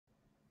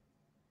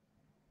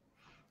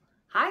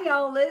Hi,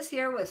 y'all. Liz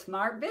here with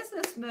Smart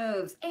Business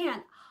Moves. And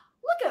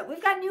look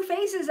we've got new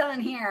faces on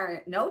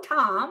here. No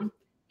Tom.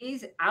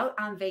 He's out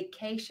on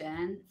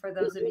vacation. For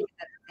those of you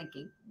that are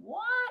thinking,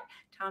 what?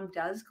 Tom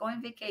does go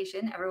on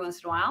vacation every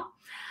once in a while.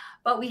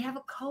 But we have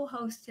a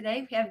co-host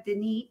today. We have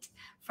Denise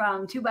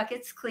from Two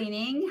Buckets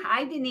Cleaning.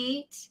 Hi,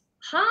 Denise.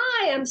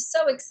 Hi, I'm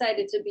so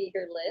excited to be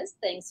here, Liz.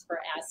 Thanks for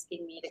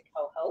asking me to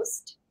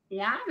co-host.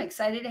 Yeah, I'm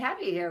excited to have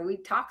you here. We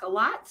talk a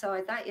lot, so I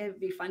thought it'd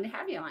be fun to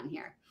have you on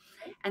here.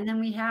 And then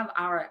we have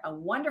a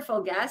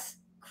wonderful guest,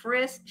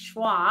 Chris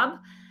Schwab,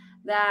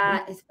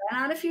 that has been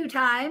on a few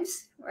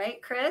times, right,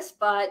 Chris?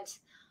 But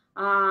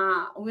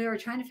we were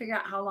trying to figure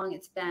out how long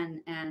it's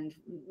been, and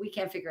we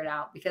can't figure it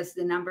out because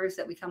the numbers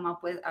that we come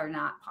up with are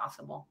not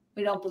possible.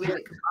 We don't believe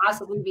it could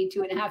possibly be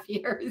 2.5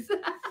 years.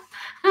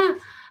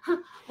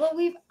 Well,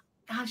 we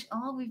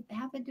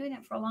have been doing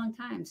it for a long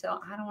time, so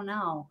I don't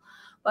know.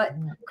 But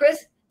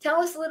Chris, tell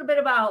us a little bit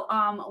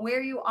about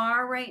where you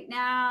are right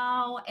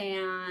now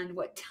and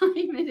what time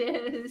it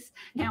is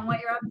and what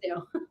you're up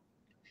to.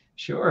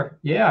 Sure.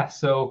 Yeah.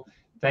 So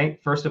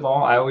first of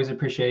all, I always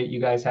appreciate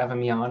you guys having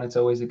me on. It's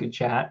always a good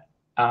chat.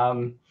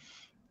 I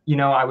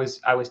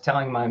was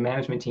telling my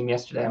management team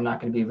yesterday I'm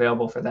not going to be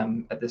available for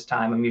them at this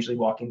time. I'm usually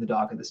walking the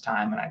dog at this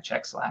time, and I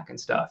check Slack and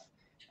stuff.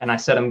 And I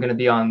said I'm going to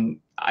be on.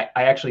 I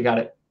actually got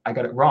it. I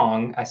got it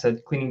wrong. I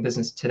said cleaning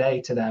business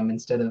today to them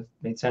instead of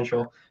Made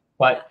Central,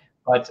 but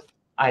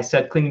I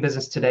said cleaning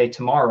business today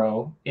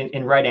tomorrow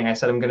in writing. I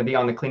said I'm going to be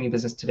on the Cleaning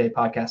Business Today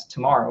podcast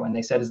tomorrow, and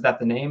they said, "Is that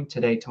the name,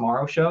 Today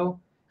Tomorrow Show?"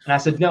 And I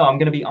said, "No, I'm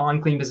going to be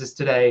on Cleaning Business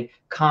Today,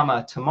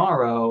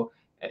 tomorrow."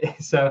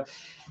 So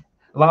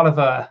a lot of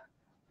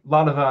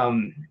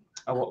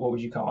what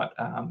would you call it?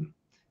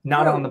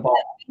 Not on the ball.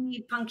 You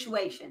need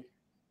punctuation.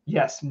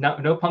 Yes,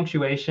 no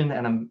punctuation,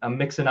 and I'm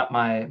mixing up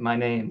my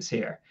names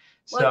here.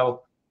 Well,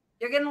 so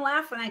you're going to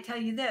laugh when I tell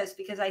you this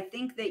because I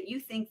think that you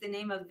think the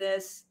name of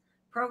this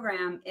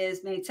program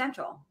is Made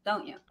Central,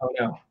 don't you? Oh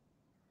no.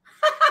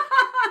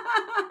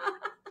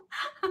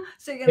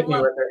 So you're going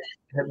to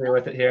hit me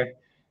with it here.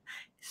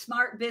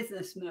 Smart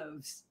Business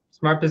Moves.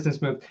 Smart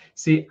Business Moves.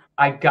 See,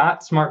 I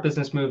got Smart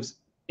Business Moves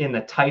in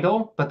the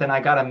title, but then I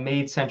got a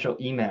Made Central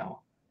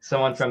email.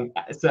 Someone from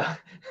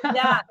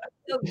Yeah.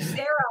 So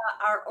Sarah,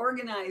 our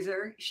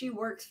organizer, she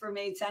works for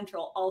Made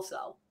Central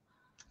also.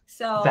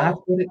 So that's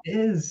what it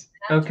is.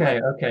 Okay.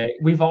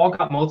 We've all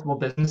got multiple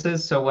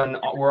businesses, so when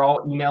we're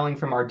all emailing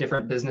from our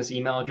different business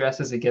email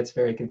addresses, it gets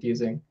very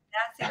confusing.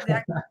 That's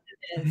exactly what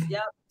it is.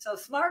 Yep. So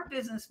Smart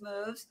Business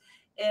Moves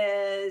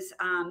is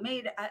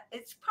made.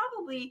 It's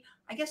probably,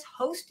 I guess,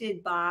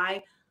 hosted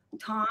by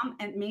Tom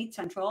at Made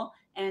Central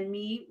and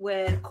me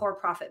with Core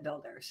Profit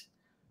Builders.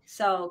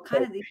 So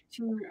kind of these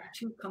two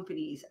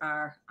companies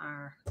are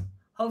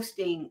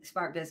hosting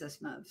Smart Business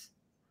Moves.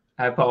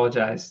 I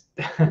apologize.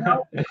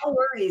 No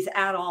worries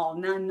at all.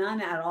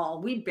 None at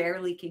all. We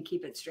barely can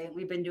keep it straight.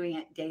 We've been doing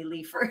it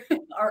daily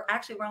or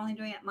actually we're only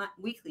doing it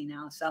weekly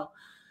now. So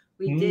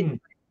we did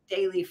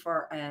daily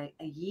for a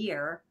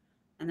year,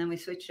 and then we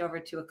switched over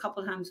to a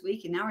couple times a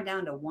week, and now we're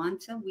down to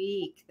once a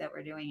week that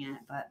we're doing it.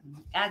 But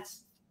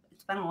it's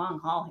been a long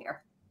haul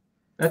here.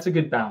 That's a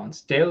good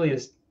balance. Daily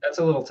that's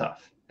a little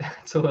tough.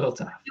 It's a little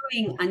tough. I'm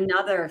doing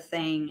another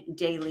thing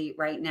daily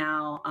right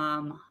now.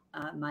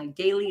 My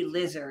daily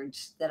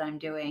lizards that I'm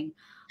doing.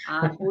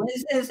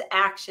 Liz's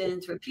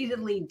actions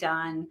repeatedly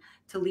done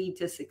to lead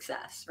to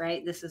success,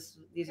 right?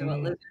 These are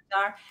what lizards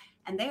are.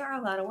 And they are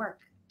a lot of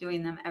work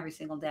doing them every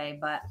single day,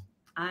 but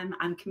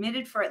I'm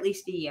committed for at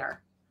least a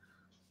year.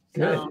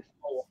 Good. So,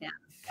 yeah.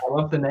 I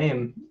love the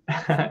name.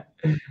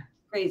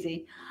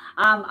 Crazy.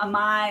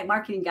 My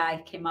marketing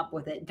guy came up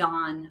with it,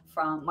 Don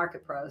from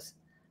Market Pros.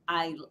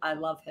 I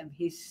love him.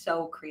 He's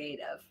so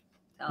creative.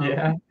 So,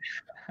 yeah.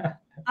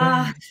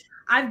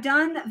 I've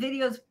done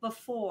videos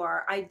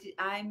before. I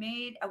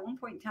made at one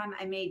point in time,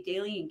 I made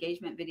daily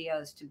engagement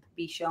videos to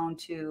be shown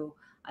to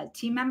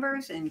team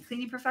members and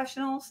cleaning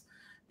professionals.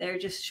 They're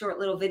just short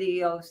little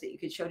videos that you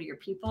could show to your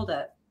people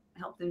to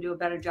help them do a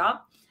better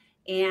job.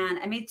 And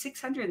I made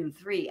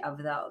 603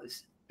 of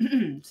those.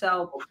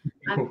 So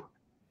I'm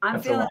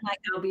feeling like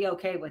I'll be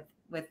okay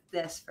with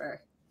this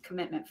for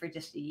commitment for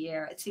just a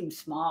year. It seems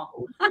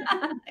small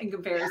in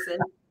comparison.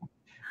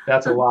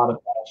 That's a lot of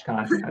batch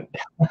content.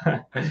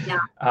 Yeah,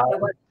 it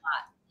was a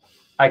lot.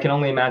 I can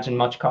only imagine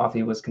much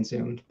coffee was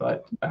consumed,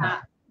 but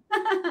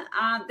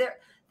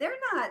they're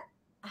not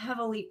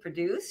heavily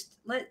produced,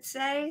 let's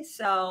say,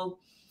 so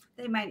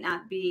they might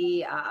not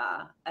be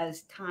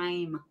as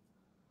time.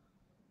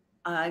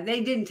 They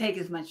didn't take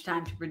as much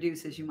time to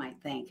produce as you might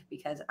think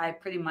because I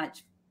pretty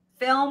much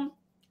film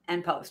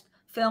and post.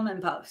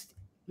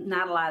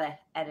 Not a lot of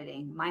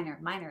editing, minor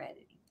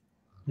editing.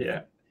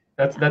 Yeah.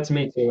 That's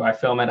me too. I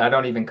film it. I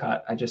don't even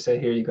cut. I just say,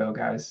 "Here you go,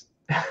 guys."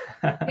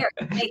 Here,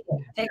 take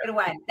it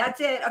away.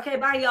 That's it. Okay,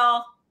 bye,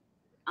 y'all.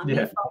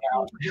 Button.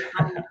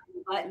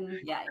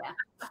 Yeah.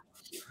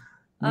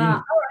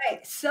 All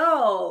right.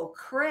 So,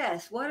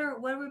 Chris, what are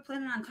we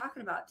planning on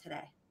talking about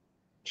today?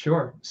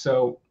 Sure.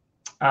 So,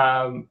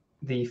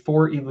 the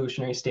 4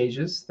 evolutionary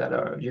stages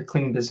that your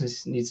cleaning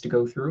business needs to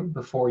go through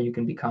before you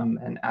can become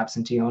an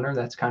absentee owner.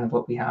 That's kind of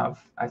what we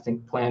have, I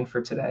think, planned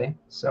for today.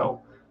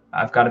 So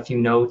I've got a few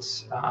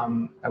notes.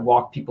 I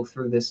walk people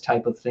through this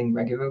type of thing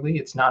regularly.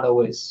 It's not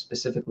always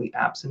specifically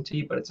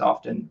absentee, but it's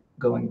often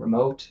going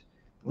remote,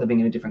 living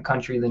in a different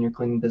country than your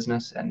cleaning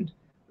business. And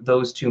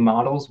those two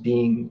models,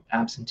 being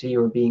absentee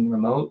or being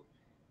remote,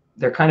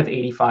 they're kind of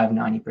 85,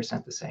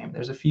 90% the same.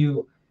 There's a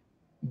few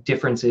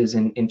differences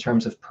in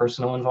terms of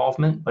personal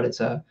involvement, but it's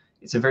a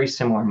very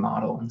similar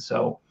model. And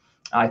so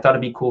I thought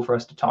it'd be cool for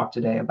us to talk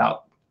today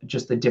about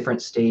just the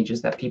different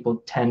stages that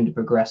people tend to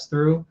progress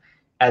through,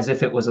 as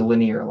if it was a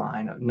linear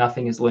line.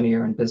 Nothing is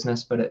linear in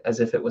business, but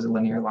as if it was a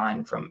linear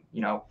line from,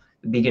 the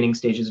beginning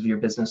stages of your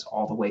business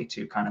all the way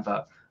to kind of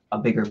a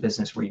bigger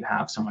business where you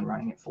have someone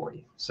running it for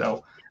you.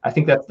 So I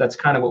think that's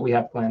kind of what we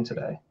have planned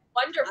today.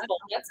 Wonderful.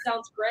 That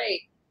sounds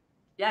great.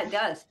 Yeah, it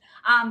does.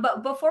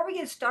 But before we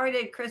get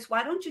started, Chris,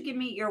 why don't you give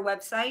me your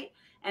website?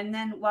 And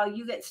then while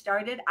you get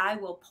started, I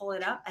will pull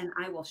it up and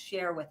I will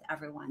share with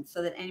everyone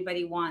so that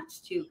anybody wants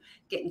to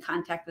get in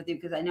contact with you.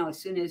 Because I know as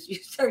soon as you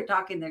start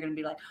talking, they're going to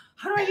be like,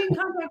 how do I get in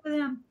contact with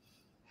him?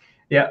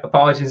 Yeah,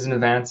 apologies in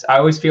advance. I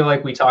always feel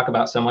like we talk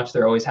about so much,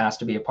 there always has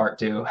to be a part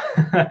 2.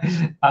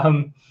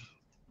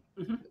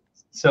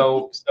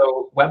 So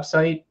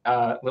website,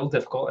 a little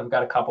difficult. I've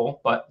got a couple,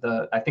 but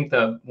I think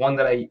the one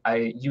that I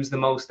use the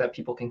most that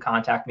people can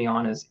contact me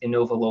on is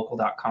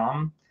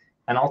inovalocal.com.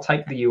 And I'll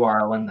type the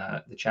URL in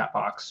the chat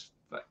box.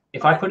 But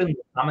if I put it in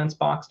the comments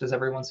box, does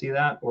everyone see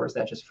that? Or is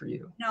that just for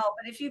you? No,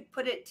 but if you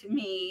put it to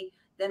me,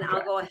 then okay.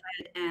 I'll go ahead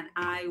and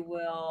I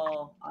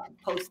will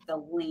post the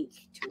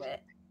link to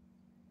it.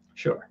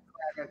 Sure.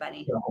 For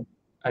everybody. So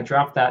I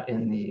dropped that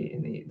in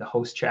the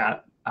host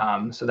chat.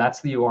 So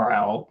that's the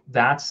URL.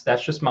 That's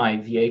just my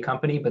VA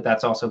company, but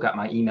that's also got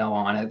my email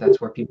on it. That's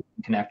where people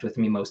can connect with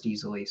me most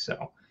easily.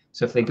 So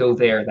if they go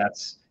there,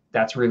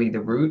 that's really the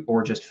route,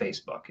 or just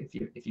Facebook. If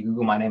you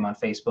Google my name on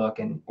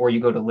Facebook or you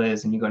go to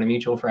Liz and you go to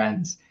mutual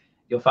friends,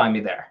 you'll find me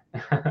there.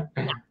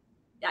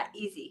 Yeah,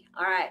 easy.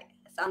 All right.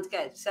 Sounds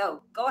good.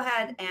 So go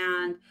ahead,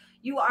 and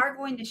you are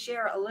going to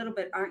share a little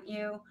bit, aren't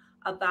you,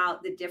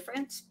 about the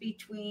difference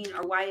between,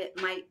 or why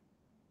it might,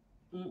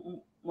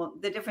 well,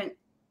 the different,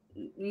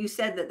 you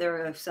said that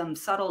there are some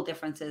subtle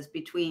differences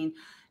between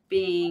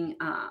being,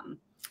 and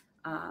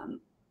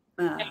I'm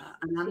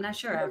not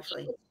sure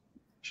actually,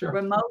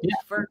 remote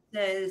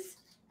versus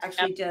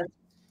actually just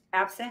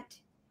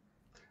absent.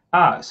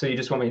 So you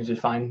just want me to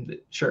define?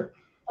 Sure.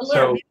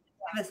 So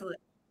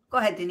go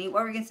ahead, Denise.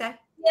 What were we going to say?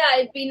 Yeah,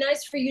 it'd be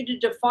nice for you to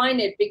define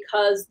it,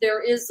 because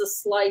there is a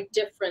slight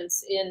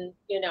difference in,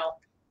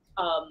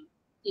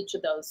 each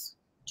of those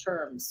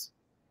terms.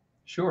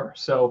 Sure.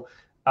 So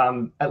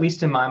at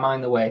least in my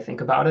mind, the way I think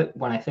about it,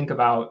 when I think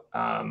about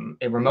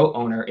a remote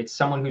owner, it's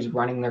someone who's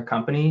running their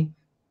company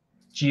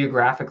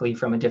geographically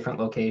from a different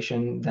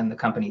location than the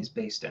company is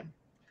based in.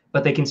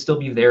 But they can still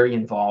be very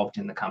involved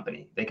in the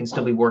company. They can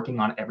still be working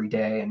on it every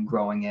day and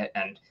growing it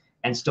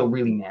and still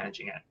really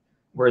managing it.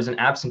 Whereas an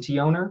absentee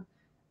owner,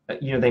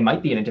 they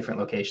might be in a different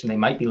location. They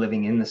might be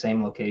living in the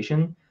same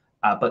location,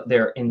 but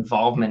their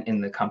involvement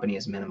in the company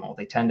is minimal.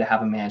 They tend to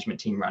have a management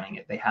team running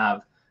it. They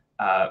have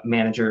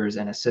managers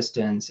and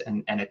assistants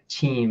and a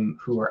team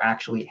who are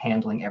actually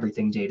handling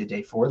everything day to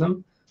day for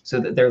them, so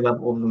that their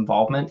level of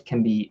involvement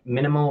can be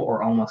minimal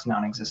or almost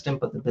non-existent,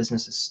 but the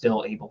business is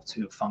still able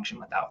to function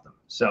without them.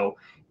 So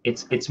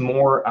it's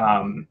more,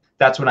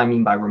 that's what I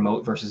mean by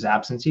remote versus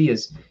absentee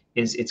is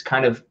it's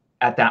kind of,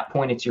 at that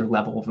point, it's your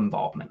level of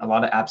involvement. A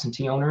lot of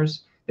absentee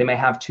owners, they may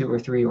have 2 or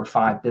 3 or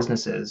 5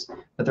 businesses,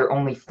 but they're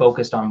only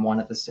focused on one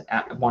at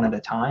a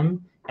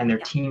time, and their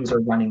teams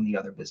are running the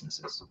other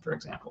businesses, for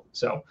example.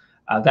 So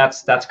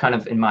that's kind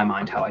of, in my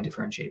mind, how I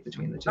differentiate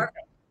between the two.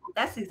 Perfect.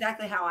 That's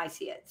exactly how I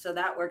see it. So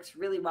that works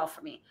really well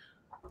for me.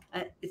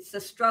 It's a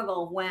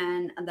struggle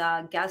when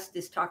the guest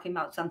is talking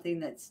about something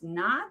that's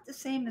not the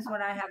same as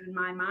what I have in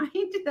my mind.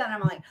 Then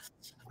I'm like,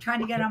 I'm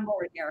trying to get on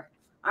board here.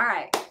 All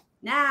right.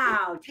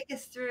 Now, take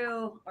us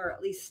through, or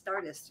at least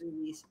start us through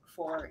these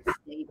 4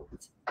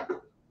 stages.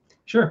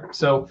 Sure.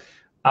 So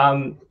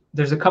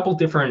there's a couple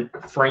different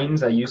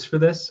frames I use for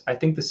this. I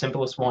think the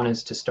simplest one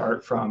is to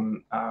start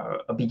from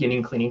a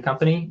beginning cleaning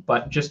company.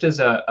 But just as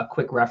a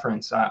quick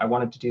reference, I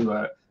wanted to do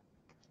a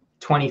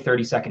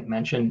 20-30 second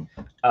mention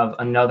of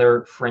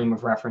another frame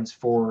of reference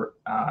for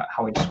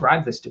how I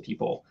describe this to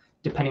people,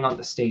 depending on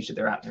the stage that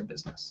they're at in their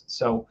business.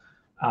 So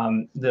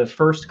the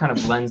first kind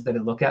of lens that I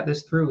look at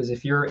this through is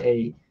if you're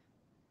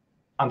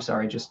I'm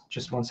sorry,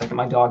 just 1 second.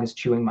 My dog is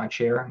chewing my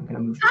chair. I'm going to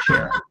move the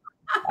chair.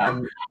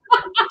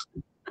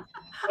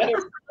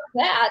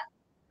 That.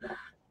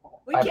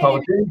 I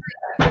apologize.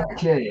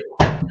 Okay.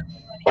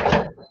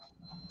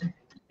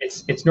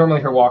 It's normally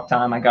her walk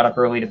time. I got up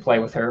early to play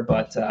with her,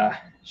 but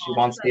she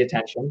wants the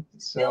attention.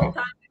 So still time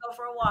to go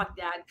for a walk,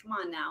 Dad. Come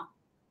on now.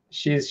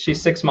 She's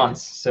 6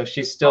 months, so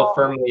she's still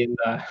firmly in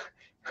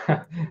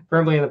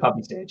the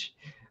puppy stage.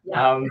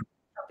 Yeah,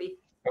 puppy.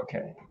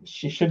 Okay,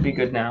 she should be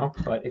good now,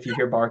 but if you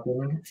hear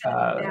barking,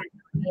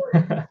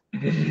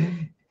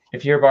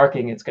 If you're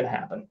barking, it's going to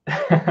happen.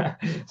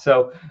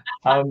 So,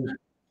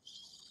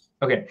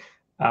 okay.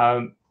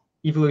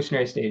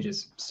 Evolutionary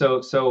stages.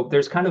 So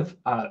there's kind of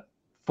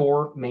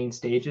 4 main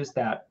stages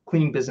that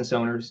cleaning business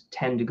owners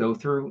tend to go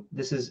through.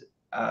 This is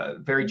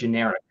very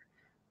generic,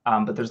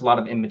 but there's a lot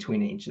of in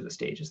between each of the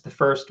stages. The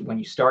first, when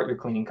you start your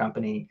cleaning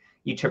company,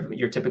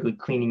 you're typically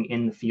cleaning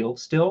in the field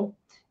still,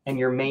 and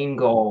your main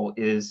goal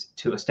is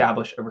to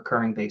establish a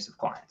recurring base of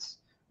clients,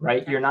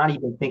 right? You're not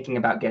even thinking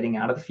about getting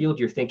out of the field.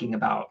 You're thinking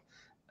about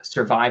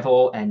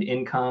survival and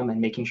income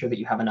and making sure that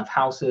you have enough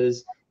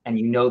houses and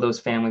you know those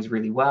families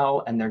really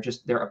well, and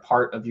they're a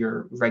part of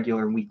your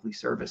regular weekly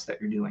service that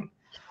you're doing.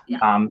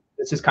 Yeah.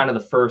 This is kind of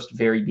the first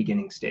very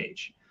beginning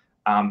stage.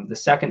 The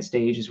second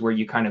stage is where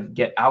you kind of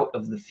get out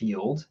of the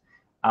field.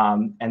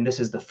 And this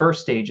is the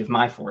first stage of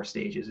my 4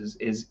 stages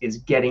is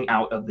getting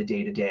out of the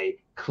day-to-day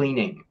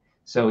cleaning.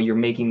 So you're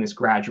making this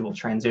gradual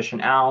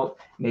transition out.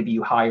 Maybe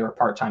you hire a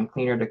part-time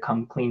cleaner to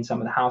come clean some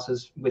of the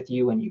houses with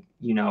you, and you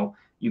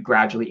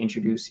gradually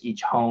introduce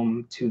each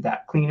home to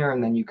that cleaner,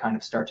 and then you kind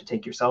of start to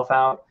take yourself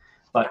out.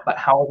 But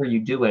however you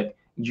do it,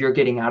 you're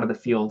getting out of the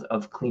field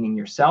of cleaning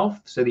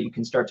yourself so that you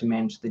can start to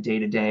manage the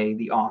day-to-day,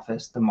 the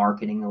office, the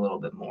marketing a little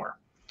bit more.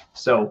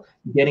 So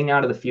getting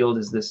out of the field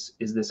is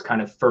this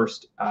kind of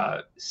first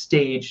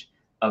stage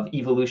of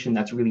evolution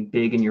that's really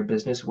big in your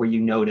business, where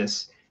you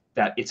notice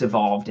that it's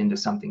evolved into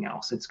something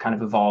else. It's kind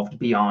of evolved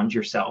beyond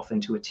yourself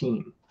into a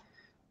team.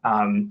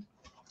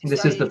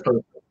 This is the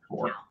first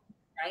 4.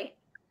 Right?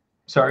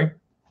 Sorry?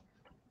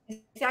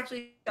 It's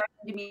actually starting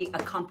to be a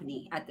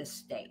company at this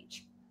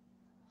stage.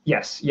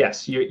 Yes.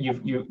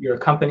 You're a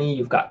company.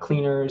 You've got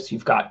cleaners.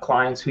 You've got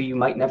clients who you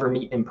might never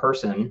meet in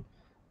person.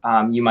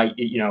 You might,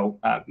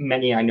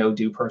 many I know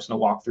do personal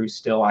walkthroughs.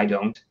 Still, I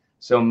don't.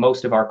 So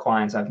most of our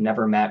clients I've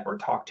never met or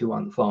talked to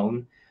on the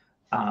phone.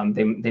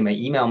 They may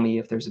email me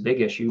if there's a big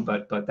issue,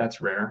 but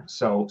that's rare.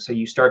 So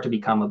you start to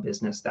become a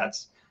business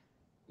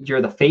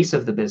you're the face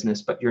of the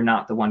business, but you're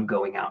not the one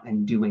going out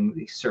and doing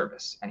the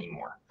service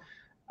anymore.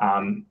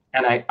 And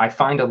I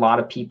find a lot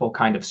of people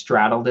kind of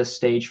straddle this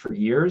stage for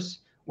years,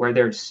 where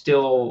they're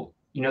still,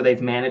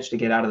 they've managed to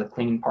get out of the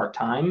cleaning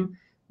part-time,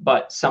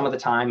 but some of the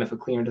time, if a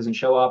cleaner doesn't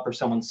show up or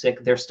someone's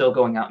sick, they're still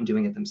going out and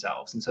doing it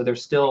themselves. And so they're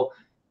still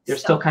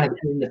kind of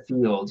in the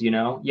field,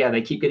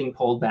 they keep getting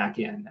pulled back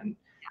in,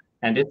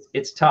 and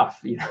it's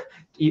tough.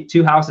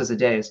 2 houses a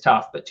day is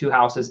tough, but 2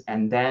 houses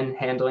and then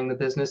handling the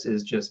business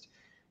is just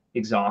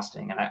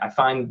exhausting. And I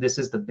find this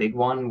is the big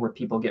one where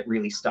people get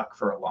really stuck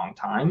for a long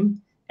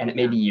time, and it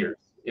may be years.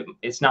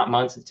 It's not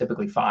months. It's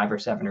typically 5 or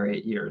 7 or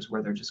 8 years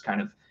where they're just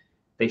kind of,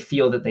 they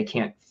feel that they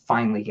can't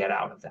finally get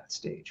out of that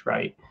stage,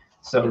 right?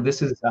 So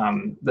this is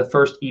the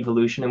first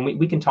evolution, and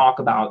we can talk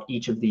about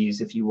each of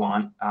these if you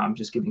want,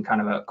 just giving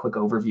kind of a quick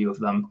overview of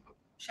them.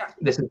 Sure.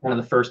 This is kind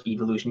of the first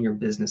evolution your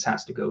business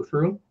has to go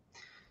through.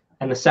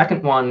 And the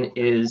second one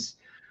is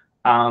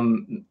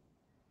systemizing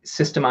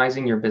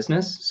your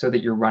business so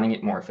that you're running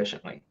it more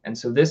efficiently. And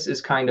so this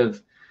is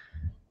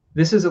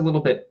a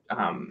little bit,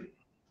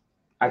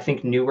 I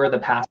think, newer the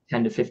past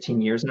 10 to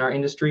 15 years in our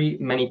industry.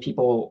 Many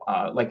people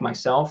like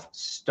myself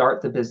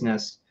start the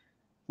business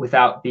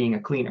without being a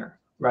cleaner,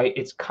 right?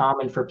 It's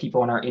common for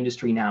people in our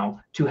industry now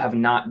to have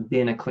not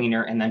been a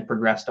cleaner and then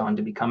progressed on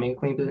to becoming a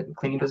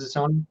cleaning business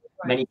owner.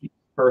 Right. Many people's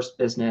first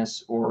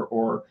business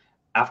or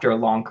after a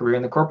long career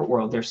in the corporate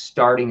world, they're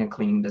starting a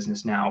cleaning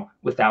business now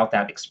without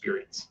that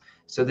experience.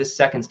 So this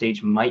second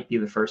stage might be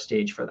the first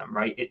stage for them,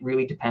 right? It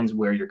really depends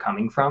where you're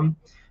coming from.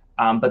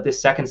 But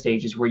this second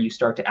stage is where you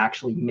start to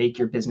actually make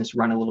your business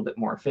run a little bit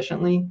more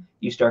efficiently.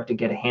 You start to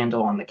get a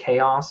handle on the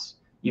chaos.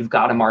 You've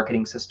got a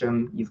marketing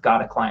system. You've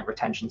got a client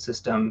retention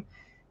system.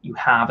 You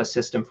have a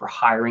system for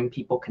hiring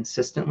people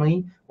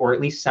consistently, or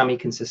at least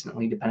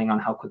semi-consistently, depending on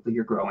how quickly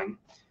you're growing.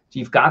 So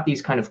you've got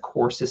these kind of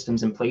core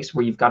systems in place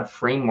where you've got a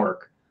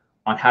framework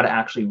on how to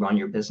actually run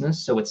your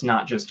business, so it's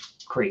not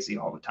just crazy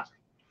all the time.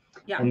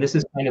 Yeah. And this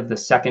is kind of the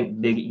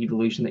second big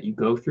evolution that you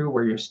go through,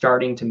 where you're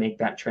starting to make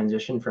that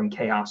transition from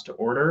chaos to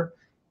order,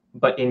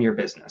 but in your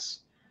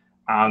business.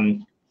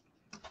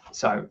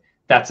 So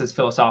that's as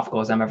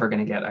philosophical as I'm ever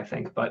going to get, I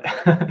think. But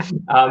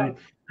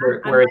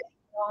where it's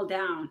all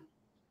down.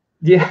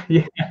 Yeah.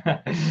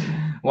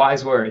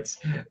 Wise words.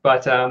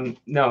 But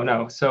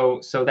no.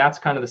 So that's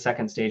kind of the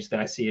second stage that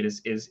I see it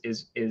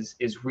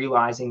is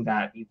realizing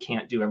that you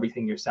can't do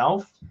everything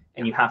yourself,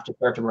 and you have to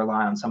start to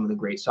rely on some of the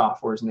great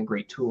softwares and the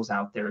great tools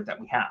out there that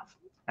we have.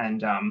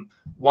 And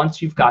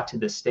once you've got to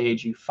this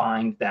stage, you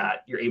find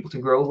that you're able to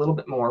grow a little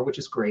bit more, which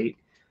is great,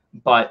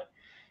 but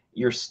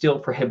you're still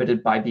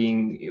prohibited by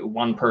being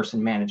one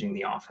person managing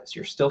the office.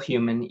 You're still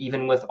human.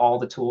 Even with all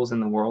the tools in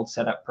the world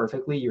set up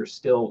perfectly, you're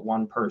still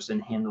one person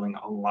handling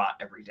a lot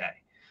every day.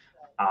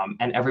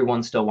 And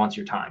everyone still wants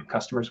your time.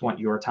 Customers want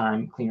your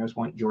time. Cleaners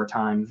want your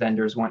time.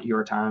 Vendors want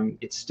your time.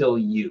 It's still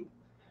you.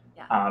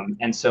 Yeah.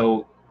 And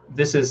so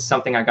this is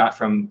something I got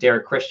from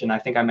Derek Christian. I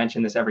think I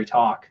mention this every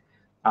talk.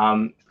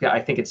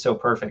 I think it's so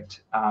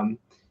perfect.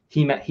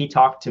 He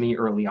talked to me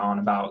early on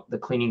about the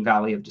cleaning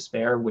valley of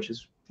despair, which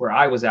is where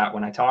I was at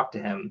when I talked to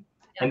him.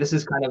 And this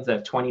is kind of the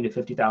 $20,000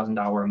 to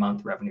 $50,000 a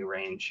month revenue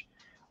range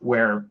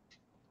where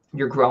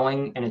you're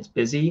growing and it's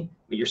busy,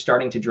 but you're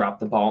starting to drop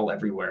the ball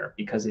everywhere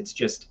because it's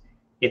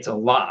a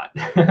lot.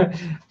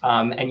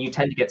 And you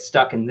tend to get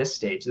stuck in this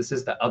stage. This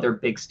is the other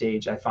big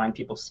stage I find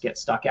people get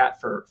stuck at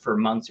for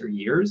months or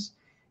years,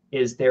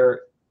 is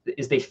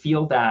they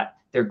feel that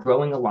they're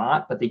growing a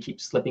lot, but they keep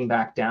slipping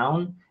back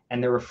down,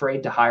 and they're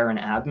afraid to hire an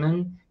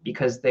admin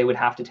because they would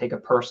have to take a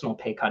personal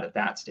pay cut at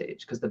that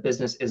stage because the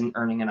business isn't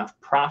earning enough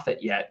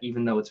profit yet,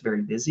 even though it's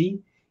very busy,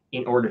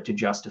 in order to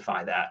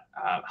justify that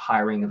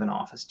hiring of an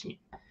office team.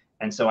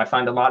 And so I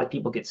find a lot of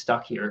people get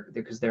stuck here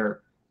because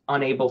they're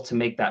unable to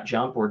make that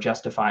jump or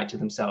justify to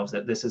themselves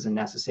that this is a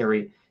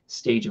necessary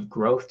stage of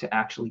growth to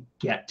actually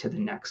get to the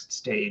next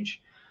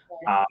stage.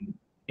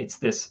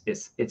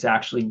 It's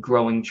actually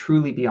growing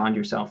truly beyond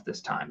yourself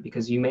this time,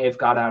 because you may have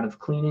got out of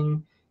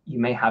cleaning, you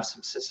may have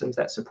some systems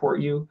that support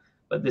you,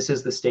 but this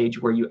is the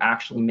stage where you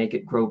actually make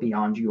it grow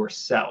beyond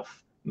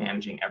yourself,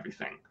 managing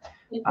everything.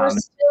 We're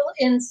still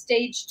in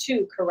stage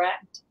 2,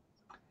 correct?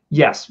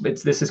 Yes,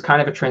 this is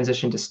kind of a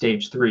transition to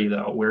stage 3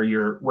 though, where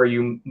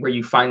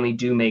you finally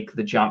do make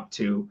the jump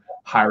to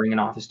hiring an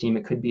office team.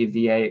 It could be a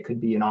VA, it could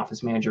be an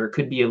office manager, it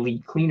could be a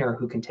lead cleaner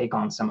who can take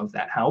on some of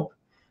that help.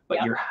 But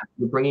you're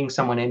bringing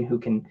someone in who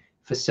can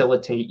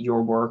facilitate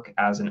your work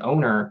as an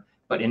owner,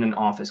 but in an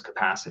office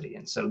capacity.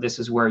 And so this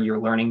is where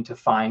you're learning to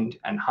find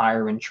and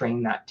hire and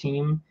train that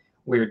team,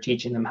 where you're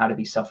teaching them how to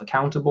be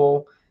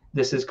self-accountable.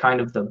 This is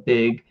kind of the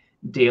big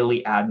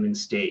daily admin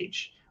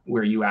stage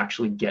where you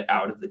actually get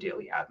out of the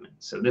daily admin.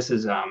 So this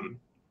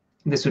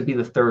would be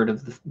the third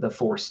of the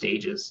 4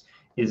 stages,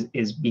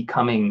 is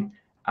becoming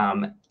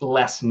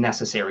less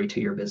necessary to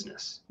your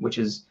business, which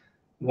is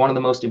one of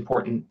the most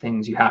important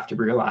things you have to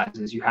realize,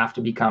 is you have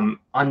to become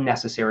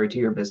unnecessary to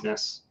your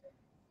business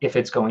if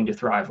it's going to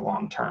thrive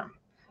long term.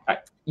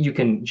 You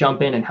can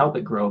jump in and help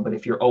it grow, but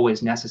if you're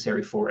always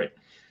necessary for it,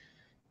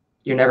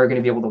 you're never going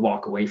to be able to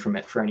walk away from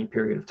it for any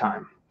period of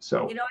time.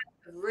 So, I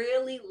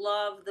really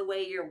love the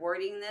way you're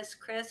wording this,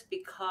 Chris,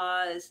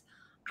 because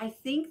I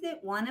think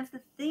that one of the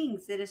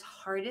things that is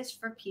hardest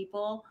for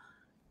people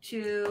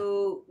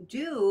to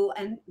do,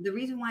 and the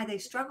reason why they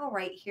struggle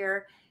right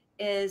here,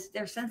 is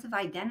their sense of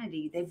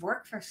identity. They've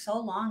worked for so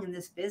long in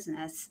this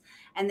business,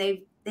 and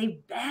they've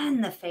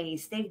been the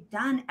face, they've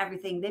done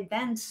everything, they've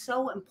been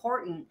so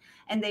important,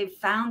 and they've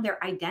found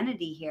their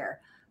identity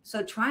here.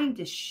 So trying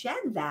to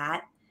shed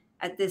that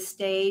at this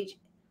stage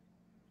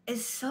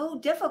is so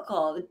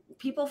difficult.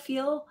 People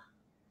feel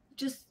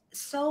just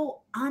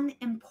so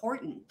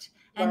unimportant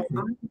and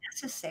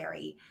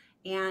unnecessary,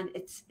 and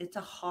it's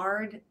a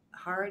hard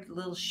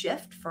little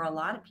shift for a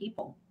lot of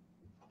people.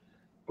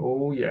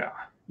 Oh yeah.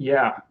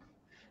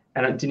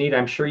 And Danita,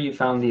 I'm sure you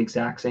found the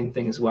exact same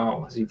thing as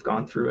well as you've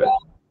gone through it.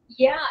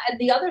 Yeah, and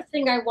the other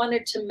thing I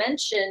wanted to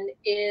mention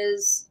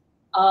is,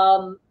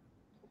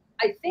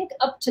 I think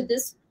up to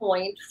this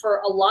point, for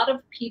a lot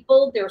of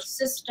people, their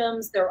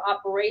systems, their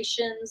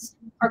operations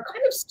are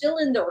kind of still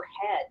in their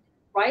head,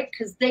 right?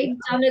 Because they've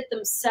done it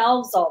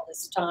themselves all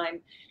this time.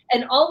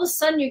 And all of a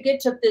sudden you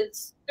get to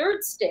this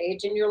 3rd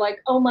stage and you're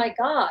like, oh my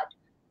God,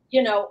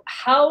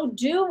 how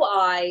do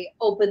I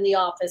open the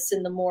office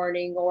in the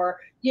morning? Or,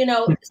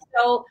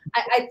 so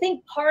I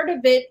think part of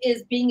it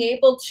is being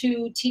able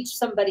to teach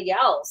somebody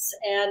else.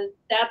 And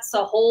that's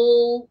a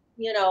whole,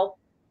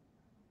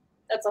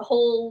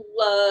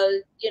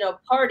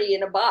 party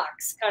in a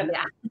box kind of.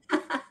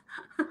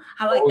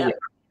 I like that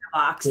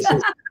box.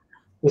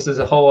 This is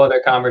a whole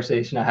other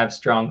conversation I have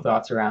strong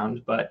thoughts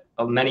around, but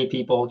many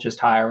people just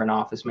hire an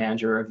office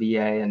manager or a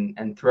VA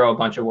and throw a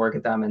bunch of work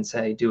at them and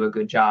say, do a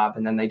good job.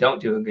 And then they don't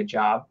do a good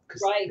job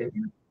because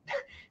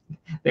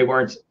they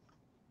weren't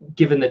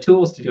given the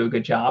tools to do a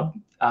good job.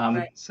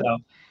 So,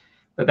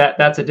 but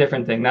that's a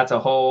different thing. That's a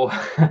whole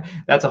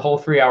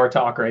 3-hour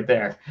talk right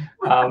there.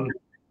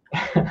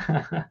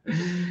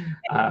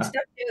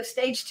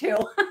 Stage 2.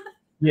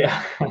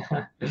 Yeah.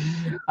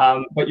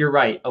 But you're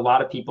right. A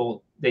lot of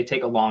people, they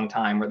take a long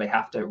time where they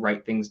have to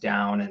write things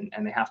down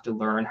and they have to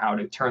learn how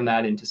to turn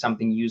that into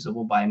something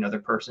usable by another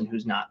person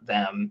who's not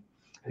them,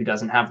 who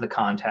doesn't have the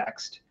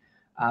context.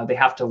 They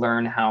have to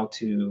learn how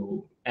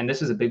to, and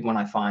this is a big one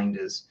I find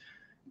is,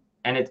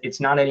 and it's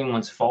not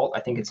anyone's fault.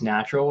 I think it's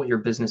natural. Your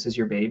business is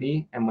your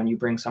baby. And when you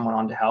bring someone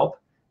on to help,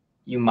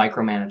 you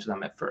micromanage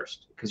them at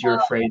first because you're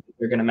afraid that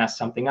they're going to mess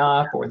something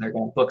up, or they're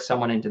going to book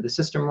someone into the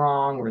system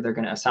wrong, or they're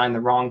going to assign the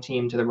wrong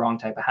team to the wrong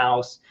type of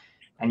house.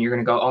 And you're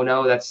going to go, oh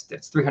no, that's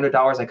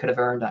 $300 I could have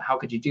earned. How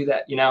could you do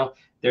that?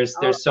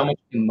 There's so much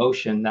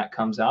emotion that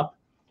comes up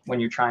when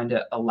you're trying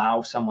to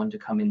allow someone to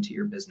come into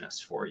your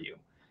business for you.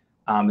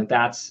 And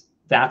that's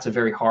a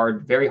very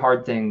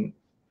hard thing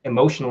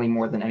emotionally,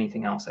 more than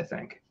anything else, I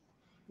think.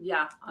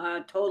 Yeah,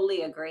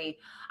 totally agree.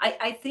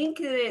 I think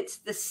that it's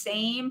the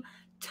same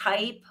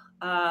type.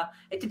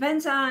 It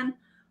depends on,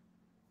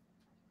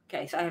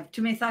 okay, so I have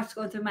too many thoughts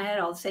going through my head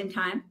all at the same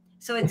time.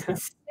 So it's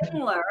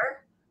similar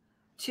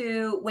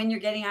to when you're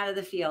getting out of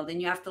the field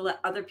and you have to let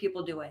other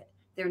people do it.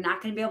 they're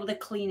not going to be able to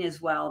clean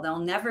as well. They'll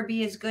never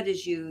be as good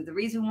as you. The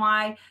reason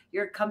why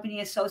your company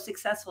is so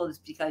successful is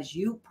because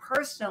you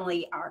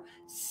personally are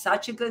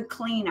such a good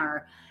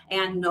cleaner,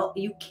 and no,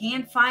 you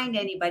can't find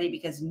anybody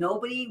because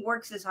nobody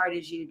works as hard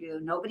as you do.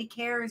 Nobody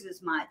cares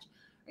as much.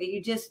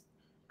 You just,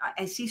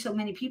 I see so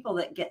many people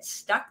that get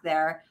stuck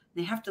there.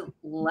 They have to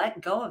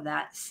let go of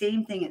that.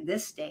 Same thing at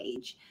this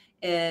stage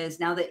is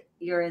now that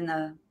you're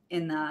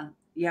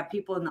you have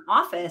people in the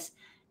office.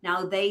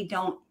 Now they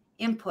don't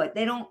input.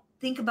 They don't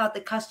think about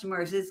the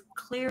customers as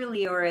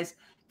clearly or as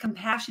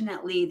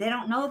compassionately. They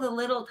don't know the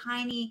little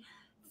tiny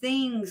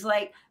things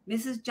like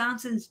Mrs.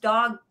 Johnson's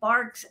dog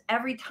barks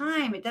every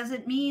time. It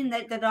doesn't mean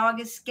that the dog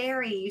is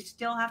scary. You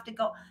still have to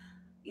go,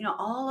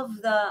 all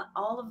of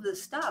the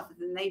stuff.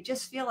 And they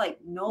just feel like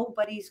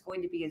nobody's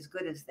going to be as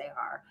good as they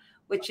are,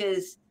 which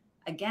is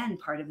again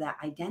part of that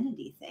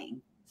identity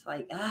thing. It's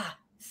like,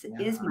 this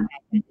is my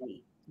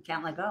identity. You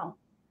can't let go.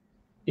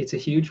 It's a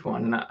huge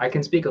one. And I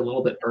can speak a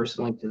little bit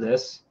personally to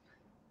this.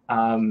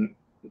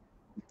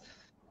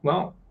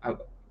 Well,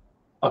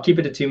 I'll keep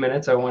it to 2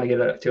 minutes. I don't want to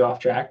get too off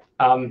track.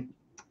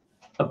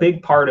 A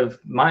big part of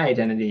my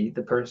identity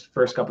the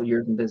first couple of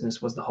years in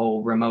business was the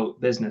whole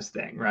remote business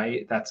thing,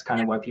 right? That's kind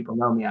of why people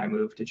know me. I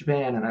moved to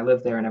Japan and I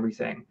lived there and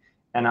everything.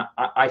 And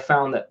I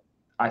found that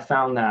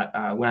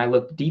when I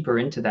looked deeper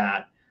into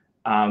that,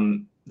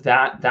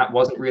 that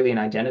wasn't really an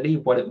identity.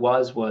 What it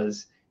was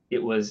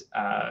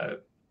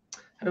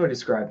how do I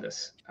describe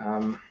this?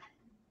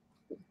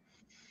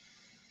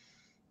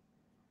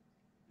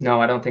 No,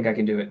 I don't think I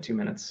can do it in 2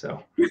 minutes.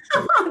 So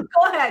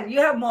go ahead. You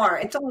have more.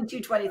 It's only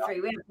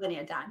 2:23. We have plenty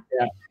of time.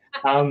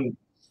 Yeah.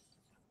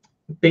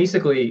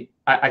 Basically,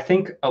 I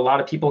think a lot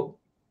of people,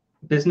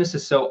 business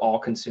is so all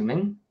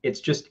consuming.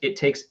 It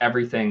takes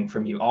everything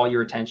from you, all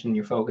your attention,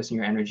 your focus, and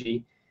your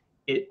energy.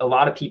 A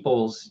lot of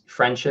people's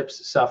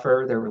friendships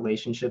suffer, their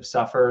relationships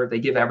suffer. They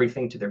give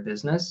everything to their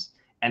business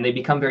and they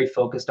become very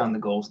focused on the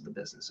goals of the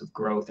business of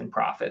growth and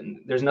profit.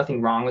 And there's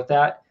nothing wrong with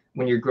that.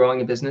 When you're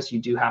growing a business, you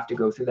do have to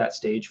go through that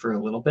stage for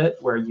a little bit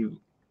where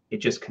it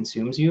just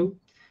consumes you.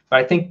 But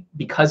I think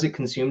because it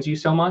consumes you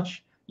so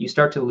much, you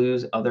start to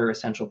lose other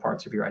essential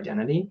parts of your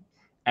identity.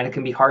 And it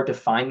can be hard to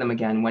find them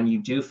again when you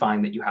do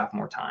find that you have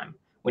more time.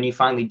 When you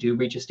finally do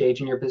reach a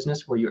stage in your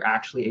business where you're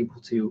actually able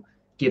to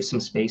give some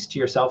space to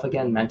yourself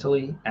again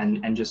mentally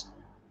and just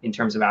in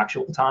terms of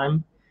actual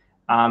time,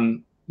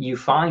 you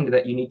find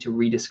that you need to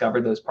rediscover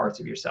those parts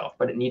of yourself,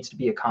 but it needs to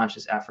be a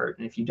conscious effort.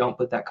 And if you don't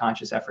put that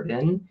conscious effort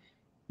in,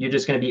 you're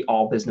just going to be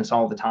all business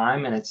all the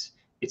time. And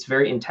it's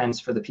very intense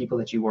for the people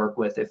that you work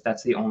with if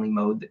that's the only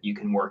mode that you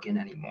can work in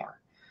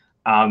anymore.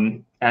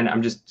 And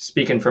I'm just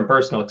speaking from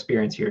personal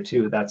experience here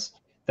too. That's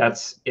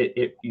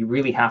it. You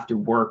really have to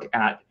work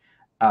at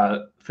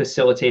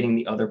facilitating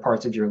the other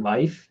parts of your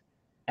life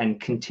and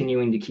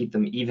continuing to keep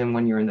them even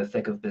when you're in the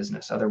thick of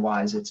business.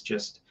 Otherwise, it's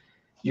just,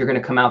 you're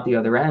going to come out the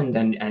other end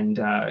and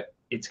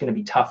it's going to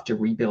be tough to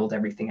rebuild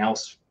everything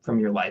else from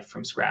your life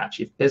from scratch.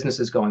 If business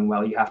is going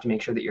well, you have to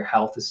make sure that your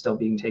health is still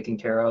being taken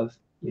care of.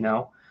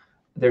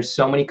 There's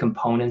so many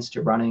components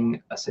to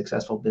running a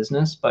successful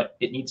business, but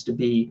it needs to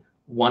be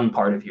one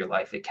part of your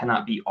life. It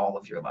cannot be all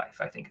of your life,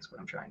 I think is what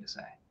I'm trying to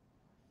say.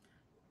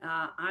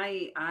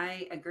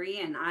 I agree.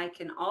 And I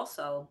can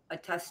also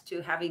attest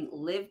to having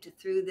lived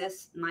through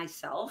this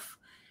myself.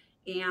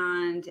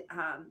 And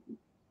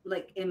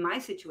like in my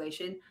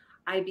situation,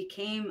 I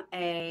became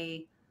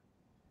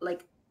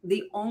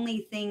the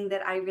only thing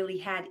that I really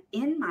had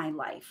in my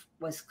life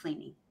was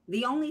cleaning.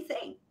 The only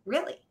thing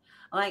really,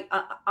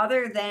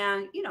 other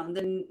than,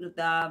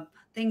 the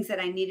things that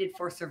I needed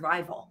for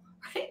survival,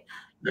 right?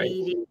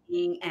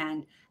 Eating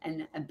and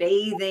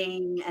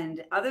bathing.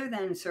 And other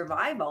than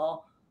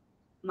survival,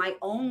 my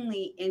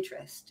only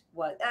interest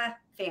was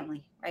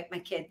family, right? My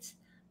kids.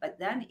 But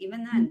then,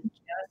 even then,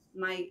 just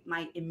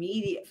my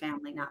immediate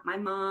family, not my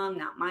mom,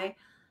 not my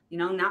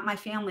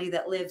family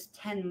that lives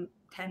 10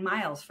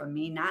 miles from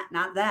me,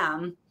 not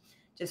them,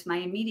 just my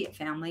immediate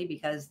family,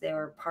 because they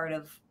were part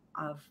of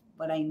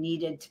what I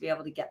needed to be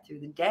able to get through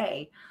the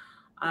day.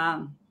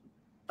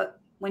 But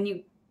when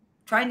you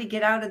trying to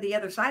get out of the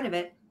other side of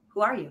it,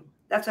 who are you?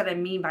 That's what I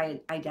mean by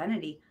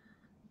identity.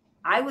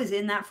 I was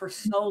in that for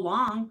so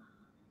long.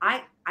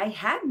 I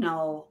had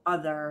no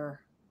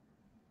other.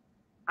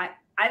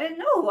 I didn't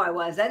know who I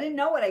was. I didn't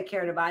know what I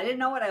cared about. I didn't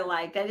know what I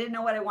liked. I didn't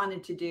know what I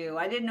wanted to do.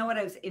 I didn't know what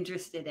I was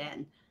interested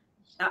in.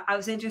 I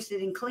was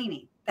interested in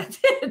cleaning. That's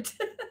it.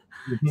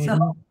 Mm-hmm.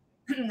 So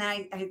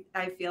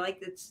I feel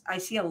like I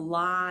see a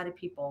lot of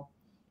people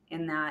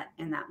in that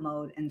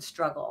mode and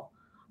struggle.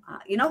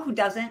 Who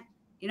doesn't?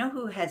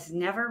 Who has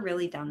never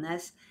really done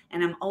this?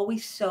 And I'm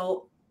always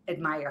so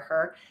admire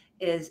her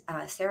is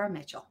Sarah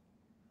Mitchell.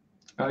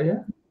 Oh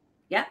yeah.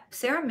 Yeah.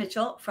 Sarah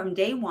Mitchell from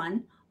day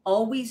one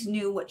always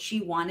knew what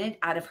she wanted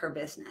out of her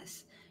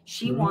business.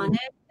 She wanted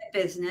a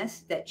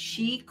business that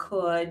she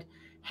could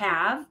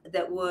have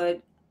that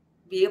would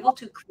be able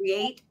to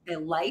create a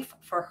life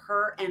for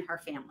her and her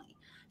family.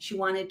 She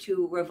wanted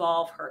to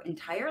revolve her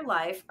entire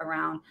life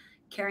around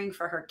caring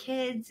for her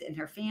kids and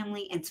her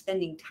family and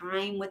spending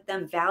time with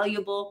them,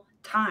 valuable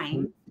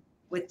time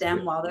with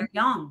them while they're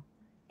young.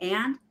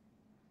 And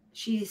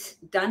she's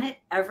done it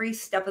every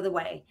step of the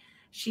way.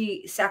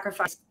 She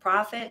sacrificed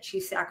profit. She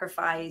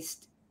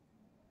sacrificed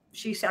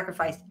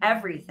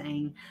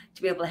everything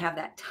to be able to have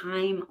that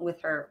time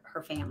with her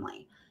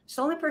family. She's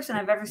the only person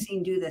I've ever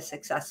seen do this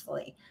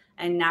successfully.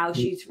 And now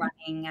she's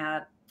running,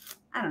 I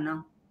don't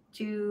know,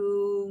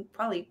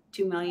 probably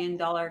 $2 million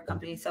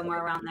company,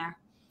 somewhere around there.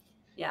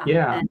 Yeah.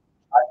 Yeah. And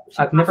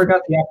I've never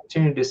got the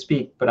opportunity to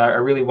speak, but I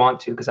really want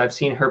to, because I've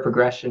seen her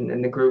progression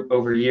in the group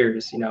over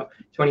years,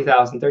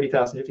 20,000,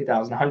 30,000,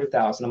 50,000,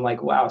 100,000. I'm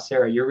like, wow,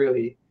 Sarah, you're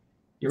really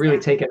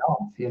taking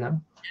off,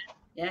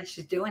 Yeah,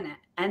 she's doing it.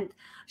 And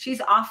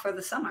she's off for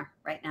the summer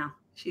right now.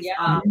 She's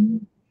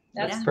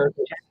That's perfect.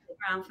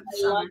 Around for the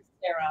I summer. love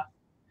Sarah.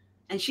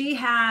 And she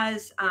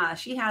has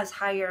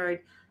hired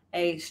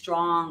a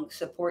strong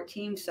support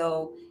team.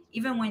 So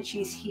even when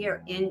she's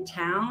here in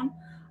town,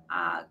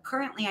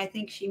 currently I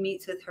think she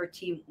meets with her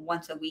team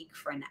once a week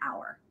for an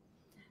hour.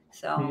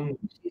 So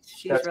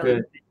she's That's really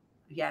good.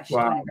 Yeah, she's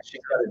doing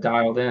She's got it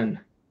dialed in.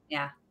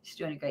 Yeah, she's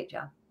doing a great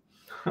job.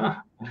 Very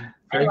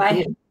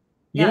Anyway, cool.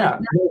 Yeah,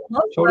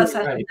 most of us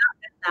have right. not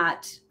been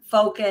that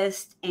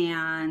focused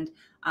and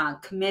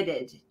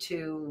committed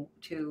to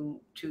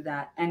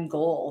that end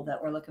goal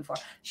that we're looking for.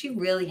 She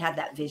really had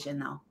that vision,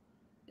 though.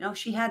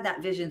 She had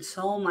that vision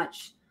so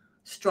much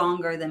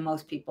stronger than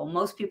most people.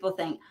 Most people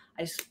think,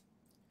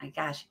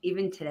 gosh,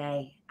 even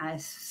today,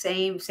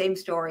 same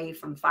story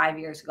from 5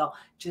 years ago.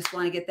 Just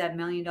want to get that $1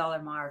 million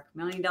mark, $1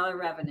 million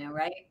revenue,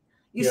 right?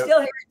 You still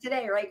hear it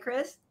today, right,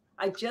 Chris?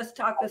 I just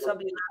talked to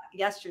somebody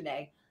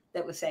yesterday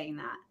that was saying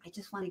that. I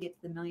just want to get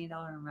to the $1 million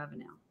in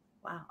revenue.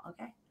 Wow.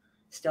 Okay.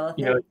 Still a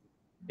thing.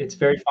 It's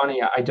very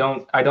funny. I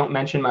don't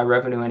mention my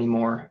revenue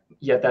anymore.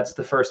 Yet that's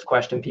the first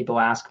question people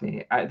ask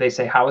me. They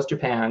say, "How is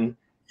Japan?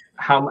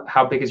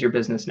 How big is your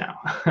business now?"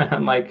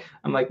 I'm like,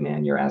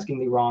 man, you're asking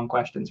the wrong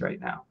questions right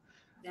now.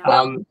 Yeah.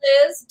 Well,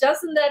 Liz,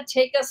 doesn't that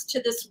take us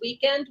to this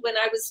weekend when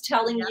I was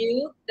telling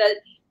you that,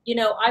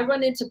 I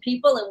run into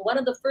people and one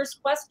of the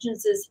first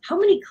questions is, how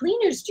many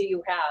cleaners do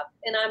you have?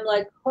 And I'm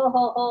like,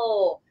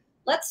 ho,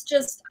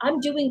 I'm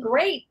doing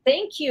great.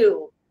 Thank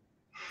you.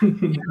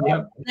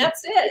 Yep.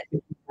 That's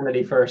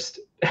it. First.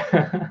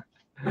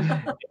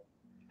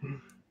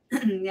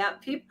 Yeah.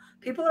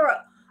 People are,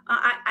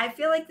 I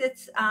feel like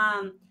that's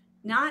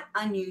not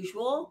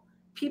unusual.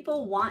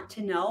 People want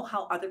to know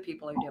how other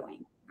people are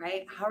doing,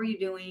 right? How are you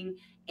doing?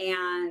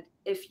 And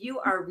if you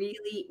are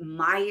really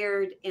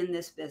mired in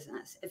this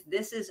business, if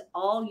this is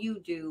all you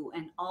do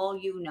and all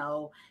you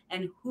know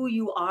and who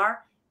you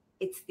are,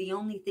 it's the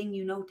only thing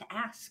you know to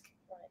ask,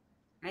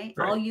 right?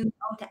 All you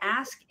know to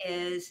ask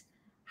is,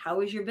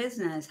 how is your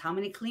business? How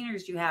many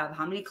cleaners do you have?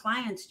 How many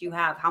clients do you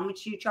have? How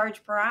much do you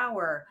charge per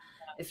hour?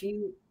 If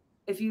you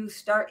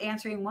start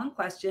answering one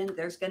question,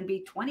 there's going to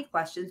be 20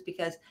 questions,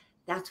 because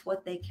that's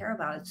what they care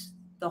about. It's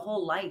the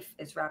whole life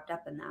is wrapped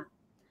up in that.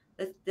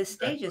 This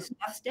stage is a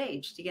tough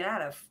stage to get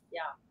out of. Yeah.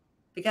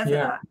 Because of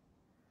that.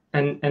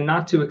 And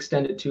not to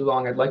extend it too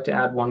long, I'd like to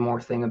add one more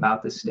thing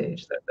about this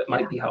stage that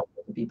might be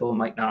helpful to people,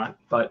 might not.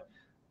 But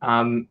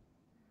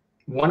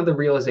one of the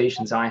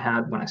realizations I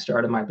had when I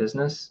started my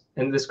business,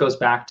 and this goes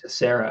back to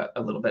Sarah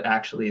a little bit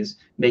actually, is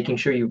making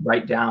sure you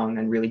write down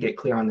and really get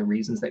clear on the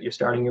reasons that you're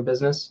starting your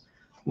business.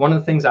 One of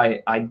the things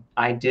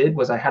I did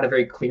was I had a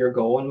very clear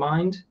goal in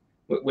mind,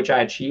 which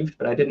I achieved,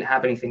 but I didn't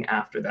have anything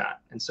after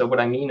that. And so what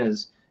I mean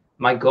is,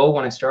 my goal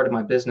when I started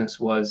my business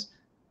was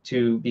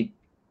to be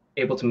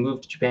able to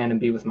move to Japan and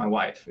be with my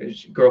wife,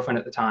 girlfriend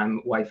at the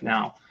time, wife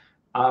now.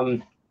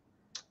 And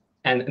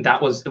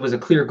it was a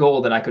clear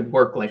goal that I could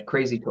work like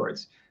crazy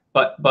towards.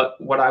 But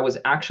what I was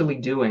actually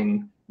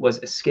doing was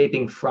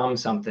escaping from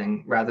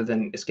something rather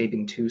than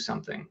escaping to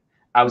something.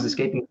 I was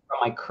escaping from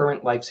my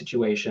current life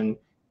situation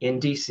in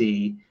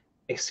DC,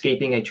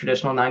 escaping a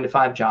traditional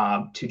 9-to-5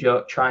 job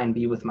to try and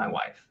be with my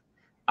wife.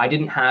 I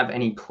didn't have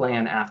any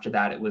plan after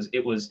that. It was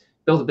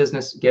build a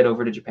business, get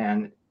over to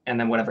Japan, and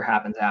then whatever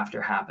happens after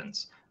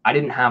happens. I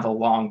didn't have a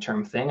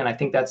long-term thing. And I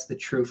think that's the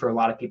true for a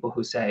lot of people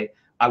who say,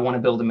 I want to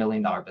build $1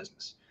 million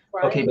business.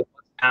 Right. Okay, but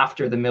what's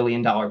after the $1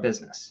 million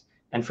business?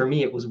 And for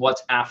me, it was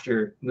what's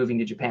after moving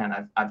to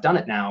Japan. I've done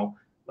it now.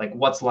 Like,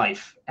 what's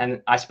life?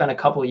 And I spent a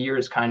couple of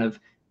years kind of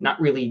not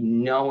really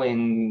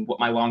knowing what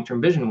my long-term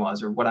vision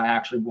was or what I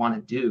actually want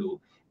to do.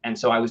 And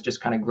so I was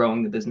just kind of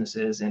growing the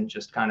businesses and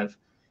just kind of,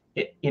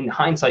 in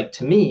hindsight,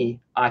 to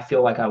me, I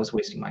feel like I was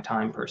wasting my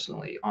time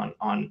personally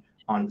on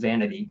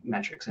vanity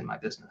metrics in my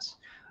business.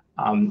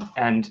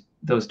 And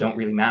those don't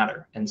really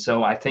matter. And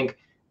so I think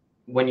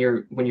when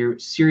you're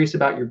serious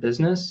about your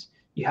business,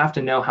 you have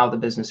to know how the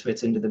business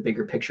fits into the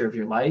bigger picture of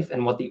your life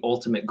and what the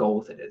ultimate goal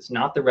with it is.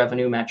 Not the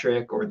revenue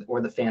metric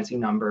or the fancy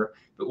number,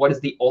 but what is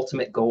the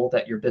ultimate goal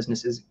that your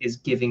business is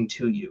giving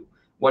to you?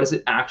 What is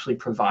it actually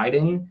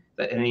providing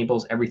that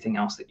enables everything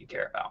else that you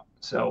care about?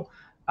 So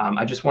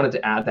I just wanted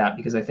to add that,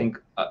 because I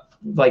think,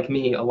 like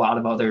me, a lot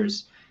of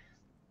others,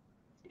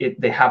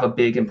 they have a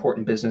big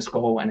important business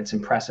goal, and it's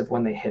impressive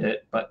when they hit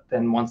it, but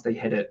then once they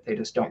hit it, they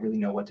just don't really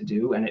know what to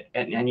do.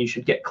 And you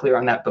should get clear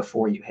on that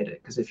before you hit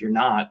it, because if you're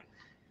not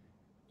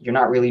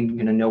really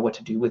going to know what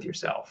to do with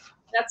yourself.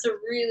 That's a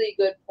really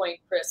good point,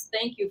 Chris.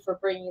 Thank you for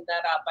bringing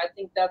that up. I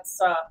think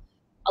that's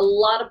a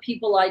lot of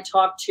people I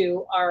talk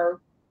to are,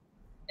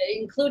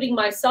 including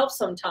myself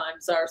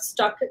sometimes, are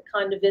stuck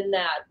kind of in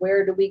that.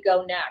 Where do we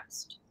go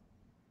next?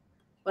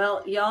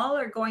 Well, y'all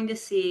are going to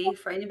see,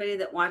 for anybody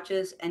that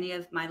watches any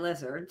of my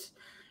lizards,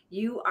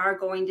 you are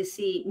going to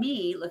see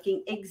me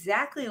looking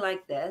exactly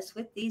like this,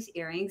 with these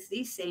earrings,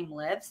 these same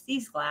lips,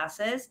 these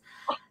glasses,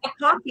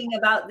 talking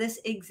about this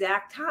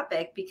exact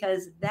topic,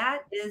 because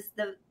that is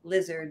the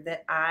lizard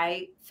that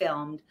I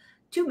filmed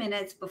 2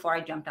 minutes before I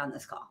jumped on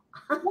this call.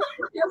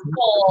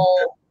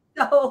 Wonderful.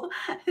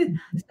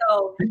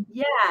 So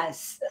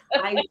yes,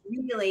 I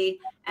really,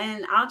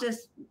 and I'll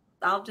just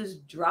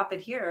drop it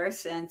here,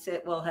 since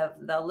it will have,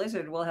 the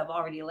lizard will have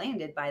already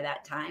landed by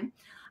that time.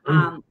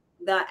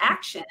 The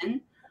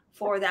action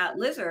for that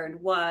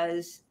lizard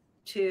was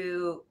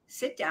to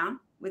sit down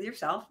with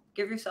yourself,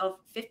 give yourself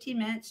 15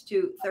 minutes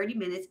to 30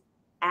 minutes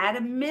at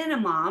a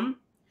minimum,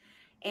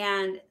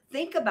 and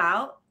think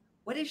about,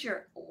 what is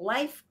your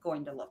life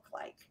going to look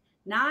like?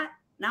 Not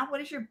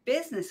what is your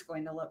business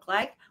going to look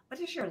like? What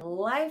is your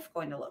life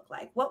going to look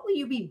like? What will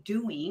you be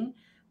doing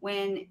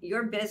when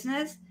your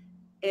business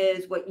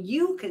is what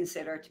you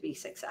consider to be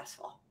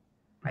successful,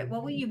 right?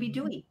 What will you be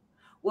doing?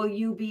 Will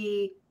you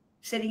be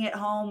sitting at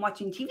home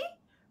watching TV?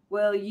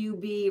 Will you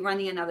be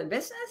running another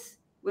business?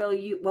 What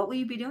will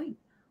you be doing?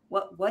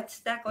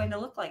 What's that going to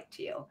look like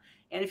to you?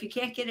 And if you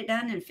can't get it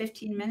done in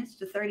 15 minutes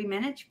to 30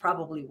 minutes, you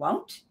probably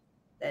won't.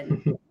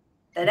 Then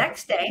the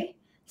next day,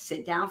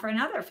 sit down for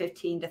another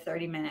 15 to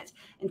 30 minutes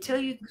until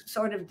you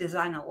sort of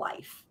design a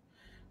life.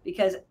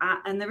 Because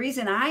and the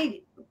reason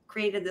I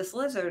created this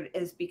lizard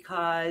is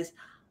because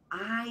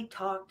I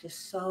talk to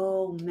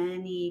so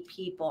many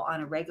people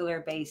on a regular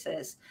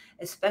basis,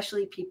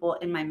 especially people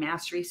in my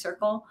mastery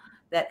circle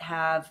that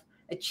have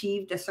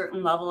achieved a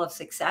certain level of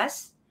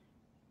success,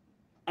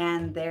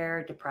 and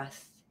they're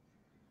depressed.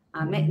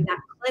 Not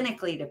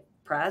clinically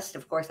depressed,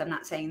 of course, I'm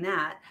not saying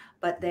that,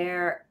 but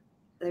they're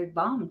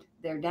bummed,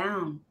 they're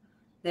down.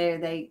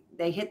 They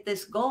hit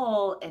this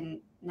goal, and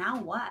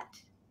now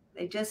what?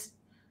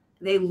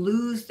 They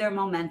lose their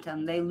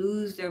momentum. They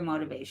lose their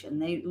motivation.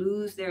 They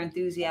lose their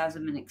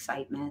enthusiasm and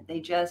excitement.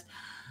 They just,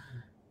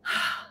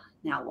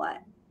 now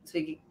what? So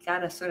you got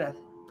to sort of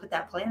put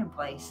that plan in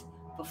place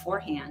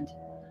beforehand.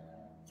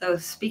 So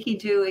speaking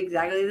to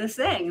exactly this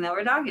thing that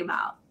we're talking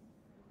about.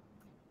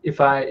 If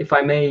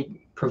I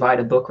may provide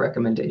a book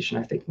recommendation,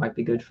 I think might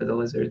be good for the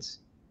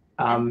lizards.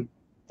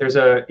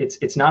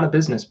 It's not a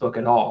business book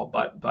at all,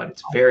 but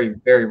it's very,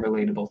 very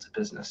relatable to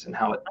business and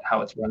how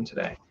it's run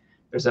today.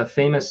 There's a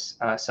famous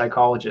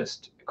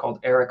psychologist called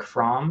Erich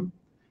Fromm.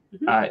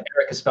 Eric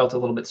is spelled a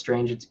little bit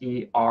strange. It's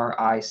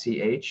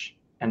E-R-I-C-H,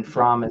 and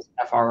Fromm is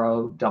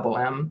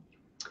F-R-O-M-M.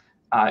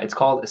 It's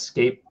called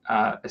Escape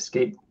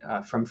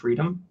from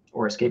Freedom,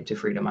 or Escape to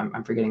Freedom.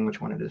 I'm forgetting which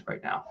one it is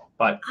right now.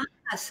 But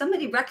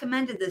somebody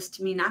recommended this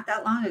to me not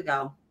that long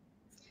ago.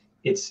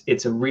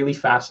 It's a really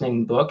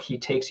fascinating book. He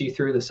takes you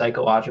through the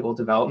psychological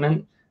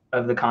development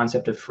of the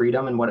concept of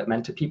freedom and what it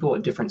meant to people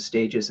at different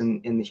stages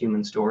in the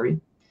human story.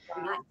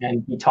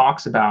 And he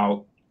talks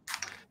about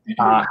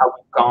how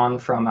we've gone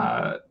from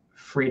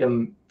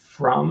freedom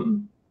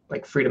from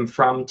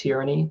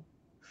tyranny,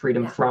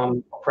 freedom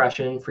from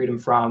oppression, freedom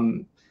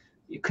from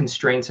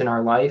constraints in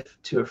our life,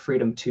 to a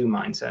freedom to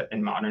mindset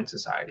in modern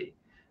society,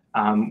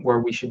 where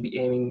we should be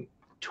aiming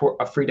toward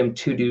a freedom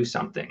to do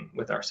something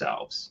with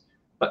ourselves.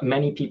 But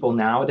many people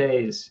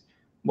nowadays,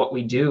 what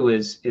we do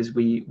is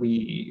we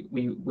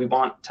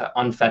want to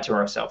unfetter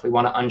ourselves. We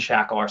want to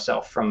unshackle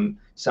ourselves from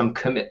some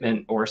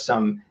commitment or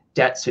some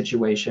debt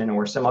situation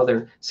or some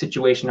other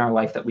situation in our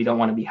life that we don't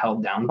want to be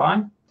held down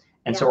by.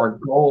 And so our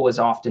goal is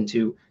often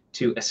to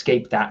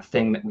escape that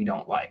thing that we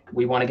don't like.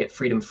 We want to get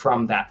freedom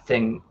from that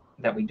thing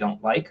that we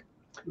don't like,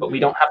 but we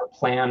don't have a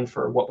plan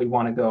for what we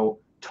want to go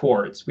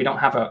towards. We don't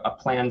have a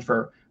plan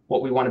for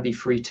what we want to be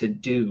free to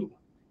do.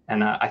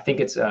 And I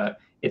think it's a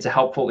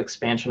helpful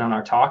expansion on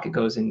our talk. It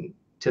goes into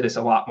this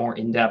a lot more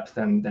in depth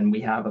than we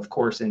have, of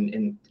course,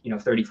 in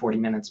 30, 40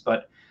 minutes.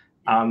 But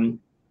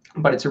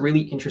it's a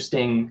really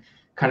interesting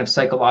kind of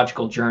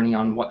psychological journey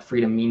on what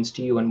freedom means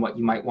to you and what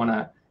you might want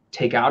to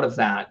take out of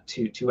that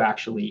to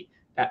actually,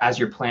 as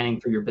you're planning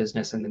for your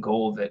business and the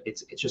goal of it.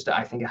 It's just,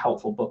 I think, a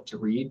helpful book to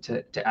read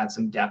to add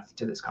some depth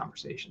to this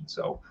conversation.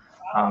 So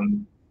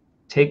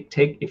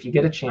if you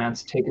get a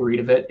chance, take a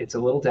read of it. It's a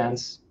little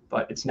dense,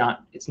 but it's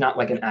not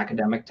like an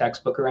academic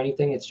textbook or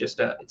anything. It's just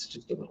a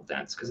little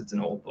dense because it's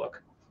an old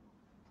book.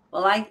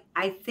 Well,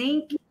 I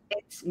think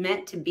it's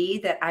meant to be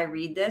that I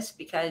read this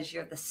because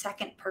you're the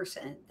second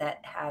person that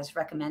has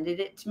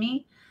recommended it to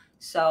me.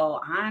 So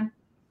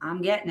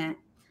I'm getting it.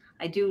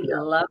 I do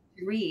love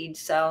to read.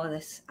 So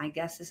I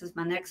guess this is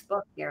my next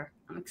book here.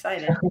 I'm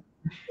excited.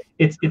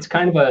 it's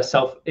kind of a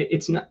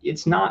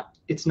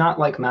it's not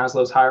like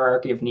Maslow's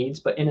hierarchy of needs,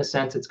 but in a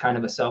sense, it's kind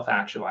of a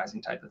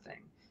self-actualizing type of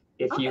thing.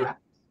 If Okay.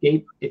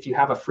 you if you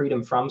have a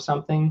freedom from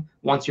something,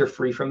 once you're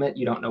free from it,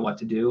 you don't know what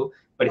to do.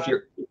 But if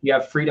you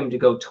have freedom to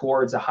go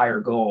towards a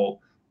higher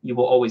goal, you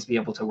will always be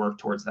able to work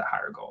towards that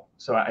higher goal.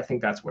 So I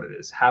think that's what it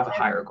is. Have a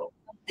higher goal.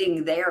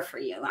 Something there for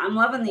you. I'm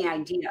loving the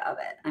idea of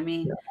it. I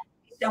mean, Yeah.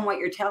 based on what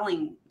you're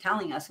telling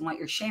us and what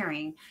you're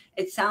sharing,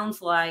 it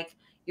sounds like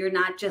you're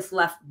not just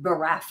left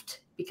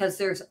bereft, because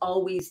there's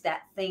always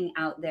that thing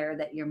out there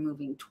that you're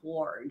moving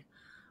toward,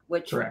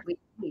 which Correct. we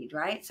need,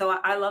 right? So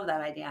I love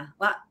that idea.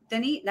 Well,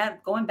 Denise,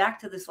 that going back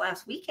to this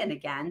last weekend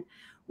again,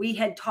 we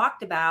had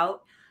talked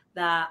about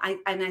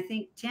and I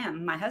think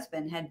Tim, my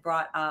husband, had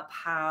brought up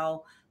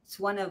how it's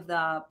one of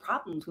the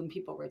problems when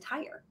people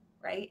retire,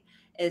 right?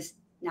 Is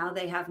now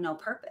they have no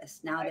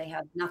purpose. Now they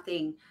have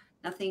nothing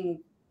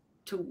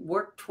to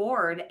work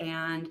toward.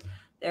 And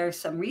there's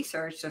some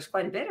research, there's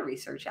quite a bit of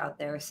research out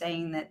there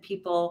saying that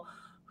people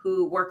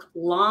who work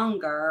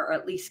longer, or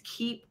at least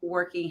keep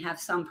working,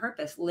 have some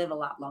purpose, live a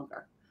lot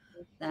longer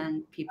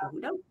than people who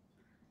don't.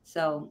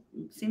 So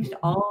it seems to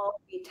all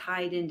be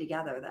tied in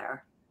together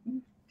there.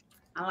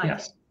 I like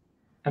it.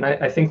 And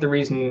I think the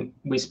reason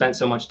we spent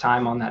so much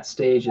time on that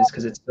stage is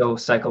because it's so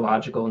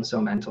psychological and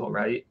so mental,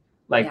 right?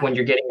 Like when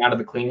you're getting out of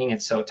the cleaning,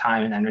 it's so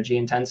time and energy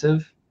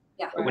intensive.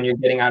 Yeah. But when you're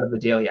getting out of the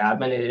daily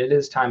admin, it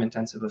is time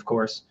intensive, of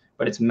course,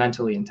 but it's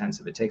mentally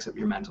intensive. It takes up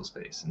your mental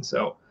space. And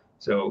so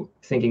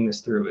thinking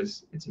this through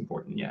it's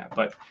important. Yeah.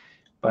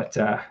 But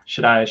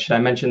should I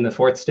mention the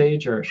fourth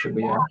stage, or should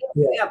we?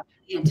 Yeah.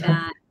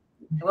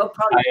 We'll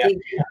probably dig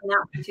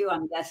that too,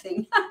 I'm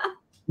guessing.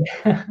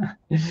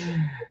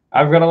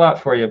 I've got a lot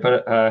for you,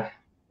 but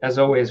as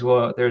always,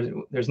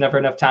 there's never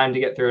enough time to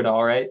get through it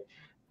all, right?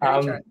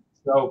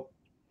 So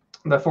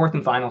the fourth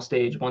and final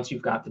stage, once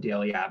you've got the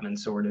daily admin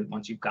sorted,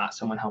 once you've got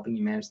someone helping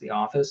you manage the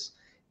office,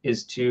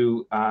 is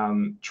to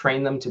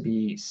train them to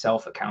be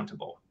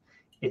self-accountable.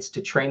 It's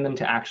to train them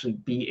to actually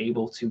be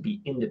able to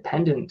be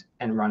independent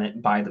and run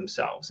it by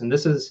themselves. And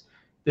this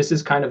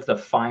is kind of the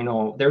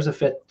final. There's a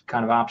fifth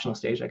kind of optional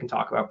stage I can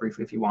talk about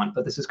briefly if you want,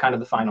 but this is kind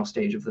of the final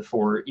stage of the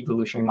 4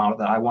 evolutionary model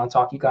that I want to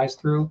talk you guys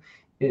through.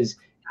 Is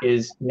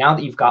now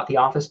that you've got the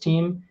office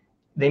team,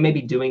 they may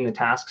be doing the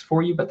tasks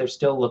for you, but they're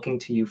still looking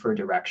to you for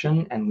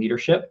direction and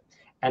leadership,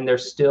 and they're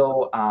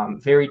still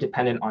very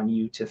dependent on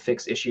you to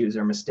fix issues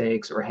or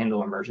mistakes or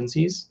handle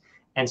emergencies.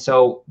 And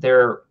so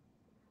they're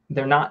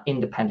not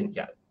independent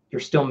yet.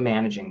 You're still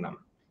managing them.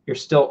 You're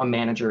still a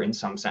manager in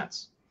some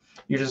sense.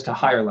 You're just a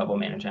higher level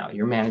manager now.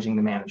 You're managing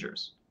the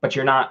managers, but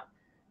you're not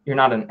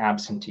an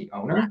absentee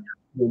owner,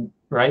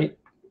 right?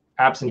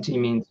 Absentee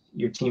means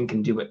your team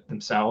can do it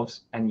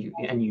themselves, and you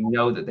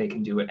know that they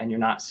can do it, and you're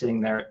not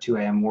sitting there at 2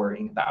 a.m.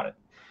 worrying about it.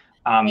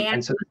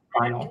 And so the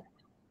final.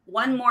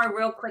 One more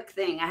real quick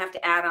thing I have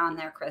to add on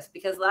there, Chris,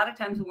 because a lot of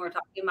times when we're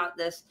talking about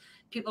this,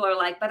 people are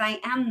like, but I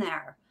am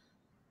there.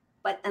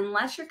 But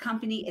unless your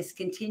company is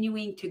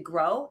continuing to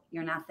grow,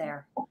 you're not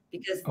there,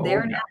 because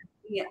they're not,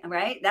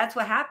 right? That's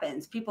what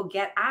happens. People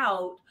get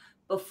out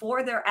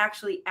before they're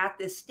actually at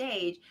this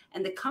stage,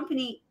 and the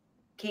company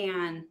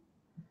can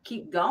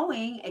keep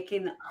going. It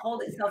can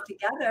hold itself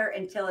together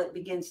until it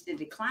begins to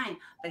decline,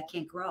 but it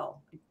can't grow.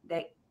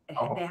 They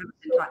haven't been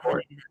taught how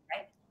to do that,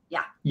 right?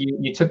 Yeah.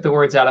 You took the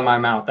words out of my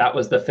mouth. That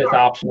was the fifth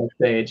optional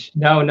stage.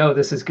 No,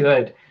 this is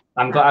good.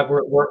 I'm glad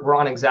we're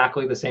on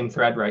exactly the same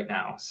thread right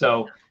now.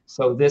 So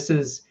this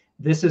is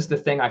the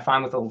thing I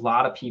find with a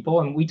lot of people,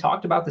 and we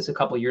talked about this a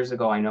couple of years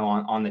ago, I know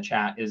on the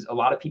chat, is a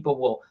lot of people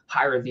will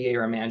hire a VA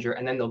or a manager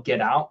and then they'll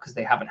get out because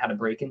they haven't had a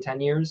break in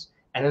 10 years.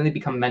 And then they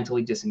become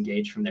mentally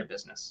disengaged from their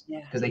business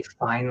because they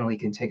finally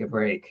can take a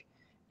break.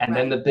 And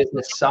then the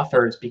business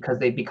suffers because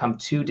they become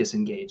too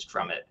disengaged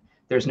from it.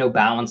 There's no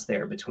balance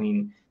there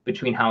between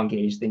how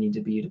engaged they need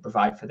to be to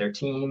provide for their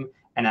team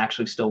and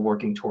actually still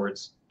working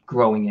towards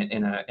growing it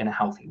in a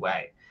healthy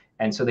way.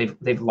 And so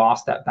they've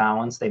lost that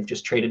balance. They've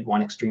just traded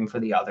one extreme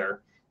for the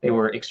other. They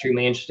were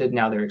extremely interested.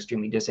 Now they're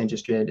extremely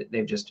disinterested.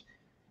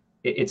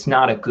 It's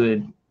not a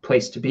good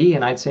place to be.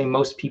 And I'd say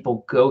most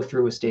people go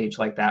through a stage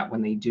like that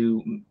when they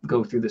do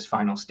go through this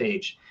final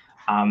stage.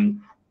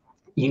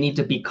 You need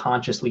to be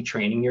consciously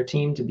training your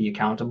team to be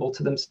accountable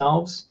to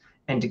themselves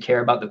and to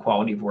care about the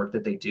quality of work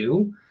that they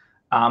do.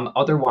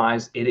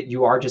 Otherwise,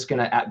 you are just going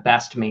to, at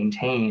best,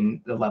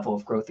 maintain the level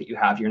of growth that you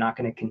have. You're not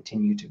going to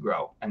continue to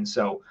grow. And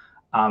so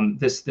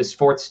this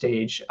fourth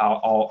stage,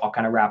 I'll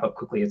kind of wrap up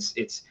quickly.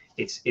 It's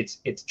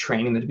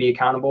training them to be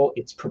accountable.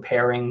 It's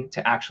preparing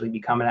to actually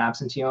become an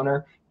absentee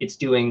owner. It's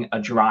doing a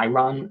dry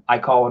run. I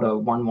call it a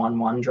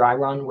 1-1-1 dry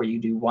run, where you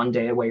do 1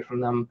 day away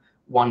from them,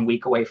 1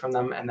 week away from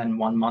them, and then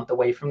 1 month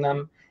away from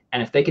them.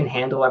 And if they can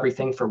handle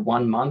everything for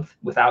 1 month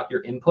without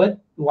your input,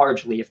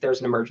 largely, if there's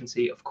an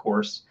emergency, of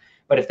course,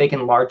 but if they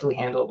can largely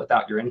handle it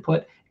without your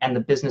input and the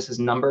business's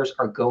numbers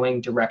are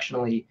going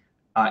directionally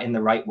in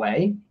the right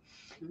way,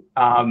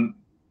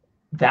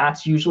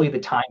 that's usually the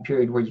time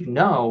period where you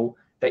know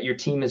that your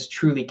team is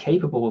truly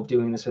capable of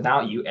doing this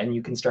without you, and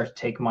you can start to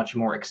take much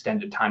more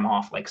extended time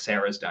off like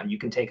Sarah's done. You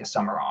can take a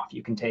summer off.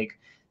 You can take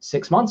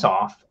 6 months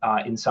off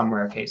in some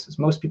rare cases.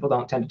 Most people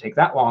don't tend to take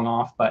that long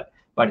off, but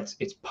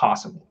it's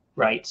possible,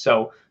 right?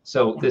 So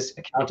this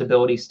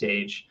accountability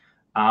stage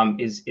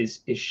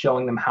is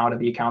showing them how to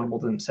be accountable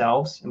to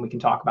themselves, and we can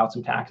talk about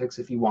some tactics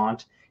if you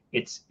want.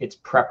 It's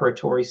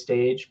preparatory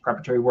stage,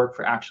 preparatory work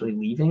for actually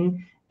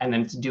leaving, and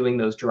then it's doing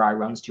those dry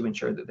runs to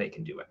ensure that they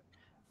can do it.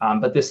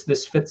 But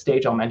this fifth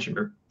stage I'll mention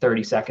for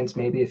 30 seconds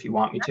maybe if you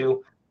want me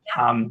to.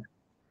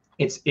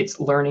 It's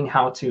learning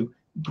how to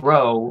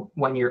grow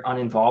when you're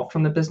uninvolved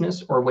from the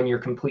business or when you're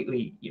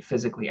completely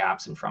physically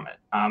absent from it,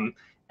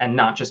 and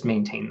not just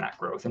maintain that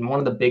growth. And one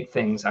of the big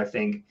things I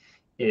think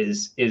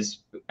is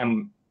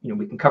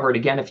we can cover it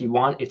again if you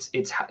want.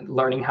 It's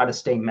learning how to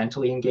stay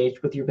mentally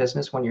engaged with your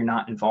business when you're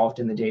not involved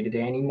in the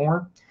day-to-day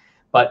anymore.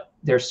 But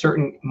there's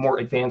certain more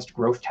advanced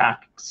growth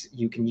tactics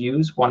you can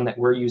use. One that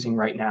we're using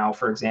right now,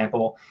 for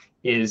example,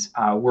 is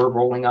we're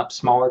rolling up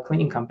smaller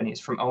cleaning companies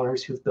from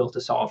owners who've built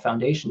a solid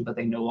foundation, but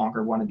they no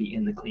longer want to be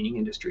in the cleaning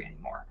industry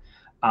anymore.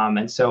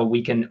 And so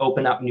we can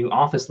open up new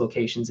office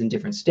locations in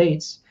different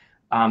states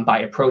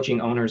by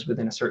approaching owners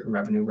within a certain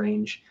revenue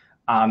range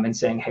and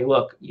saying, hey,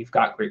 look, you've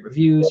got great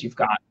reviews, you've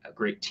got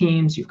great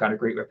teams, you've got a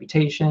great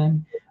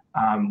reputation.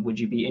 Would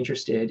you be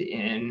interested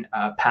in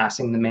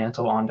passing the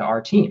mantle on to our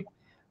team?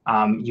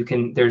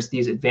 There's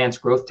these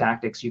advanced growth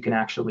tactics you can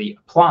actually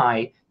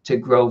apply to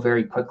grow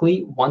very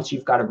quickly once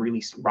you've got a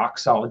really rock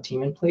solid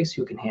team in place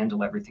who can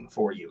handle everything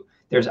for you.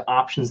 There's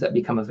options that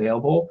become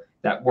available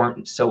that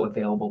weren't so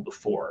available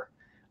before.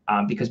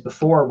 Because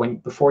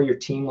before your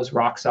team was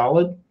rock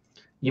solid,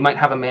 you might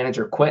have a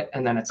manager quit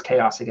and then it's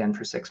chaos again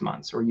for 6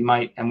 months, or you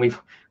might, and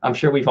I'm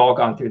sure we've all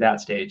gone through that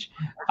stage.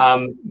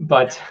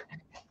 But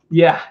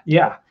yeah.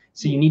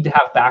 So you need to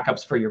have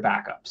backups for your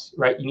backups,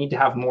 right? You need to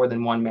have more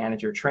than one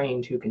manager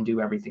trained who can do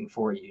everything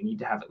for you. You need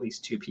to have at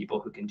least 2 people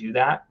who can do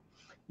that.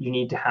 You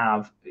need to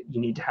have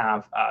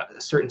a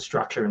certain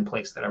structure in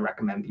place that I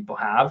recommend people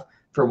have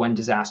for when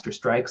disaster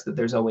strikes, that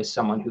there's always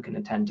someone who can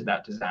attend to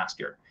that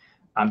disaster.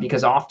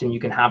 Because often you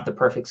can have the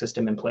perfect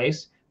system in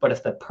place, but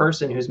if the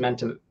person who's meant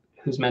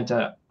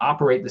to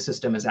operate the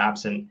system is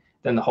absent,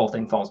 then the whole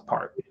thing falls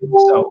apart.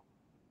 So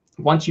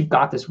once you've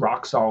got this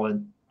rock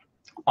solid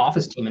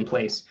office team in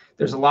place,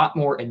 there's a lot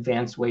more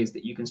advanced ways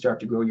that you can start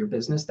to grow your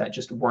business that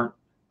just weren't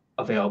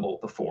available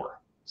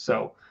before.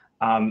 So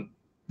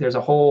there's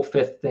a whole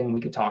fifth thing we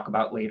could talk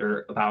about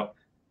later about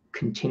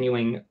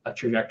continuing a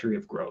trajectory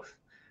of growth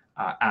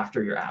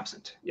after you're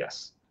absent.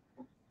 Yes.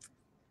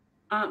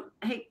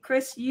 Hey,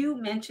 Chris, you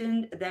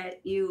mentioned that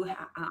you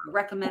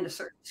recommend a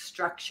certain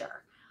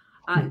structure.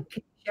 Can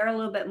you share a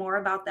little bit more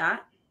about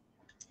that?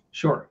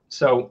 Sure.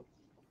 So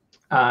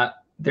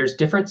there's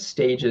different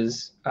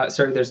stages.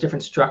 There's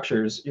different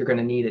structures you're going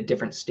to need at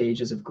different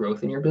stages of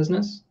growth in your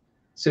business.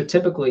 So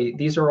typically,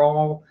 these are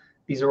all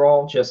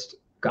just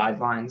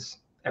guidelines.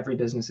 Every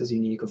business is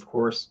unique, of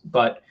course,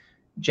 but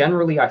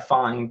generally, I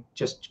find,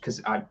 just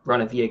because I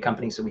run a VA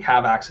company, so we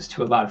have access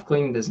to a lot of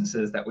cleaning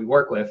businesses that we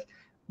work with,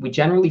 we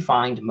generally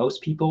find most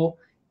people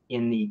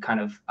in the kind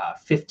of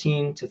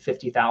 $15,000 to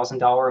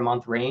 $50,000 a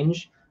month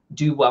range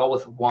do well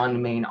with one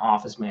main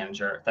office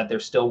manager that they're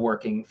still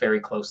working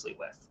very closely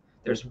with.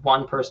 There's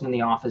one person in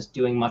the office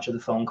doing much of the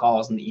phone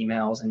calls and the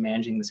emails and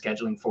managing the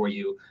scheduling for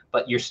you,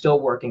 but you're still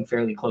working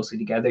fairly closely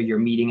together. You're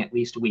meeting at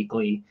least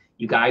weekly.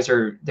 You guys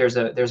there's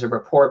a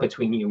rapport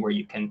between you where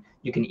you can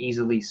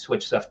easily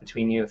switch stuff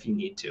between you if you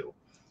need to.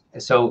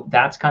 And so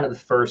that's kind of the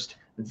first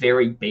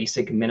very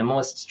basic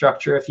minimalist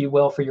structure, if you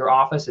will, for your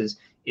office is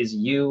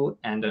you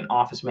and an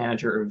office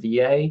manager or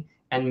VA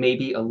and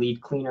maybe a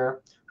lead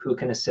cleaner who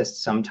can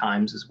assist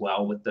sometimes as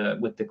well with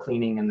the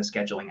cleaning and the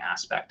scheduling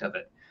aspect of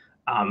it.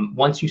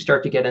 Once you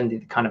start to get into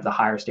kind of the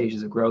higher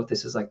stages of growth,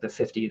 this is like the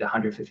 $50,000 to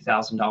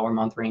 $150,000 a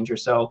month range or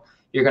so,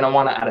 you're going to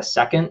want to add a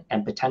second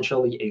and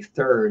potentially a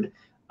third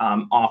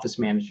office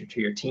manager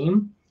to your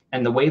team.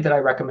 And the way that I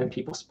recommend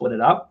people split it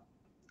up,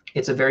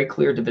 it's a very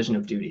clear division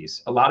of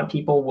duties. A lot of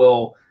people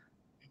will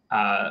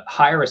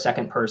hire a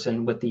second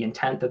person with the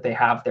intent that they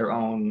have their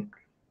own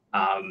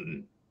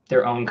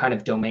kind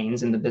of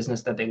domains in the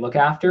business that they look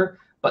after,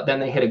 but then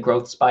they hit a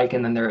growth spike,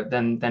 and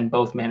then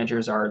both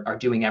managers are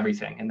doing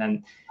everything, and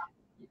then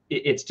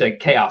it's like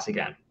chaos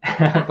again.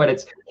 But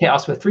it's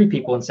chaos with 3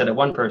 people instead of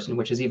 1 person,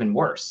 which is even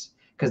worse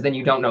because then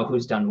you don't know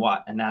who's done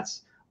what, and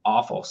that's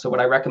awful. So what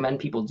I recommend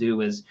people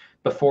do is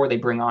before they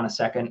bring on a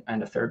second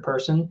and a third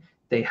person,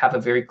 they have a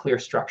very clear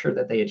structure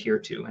that they adhere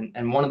to.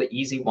 And one of the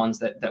easy ones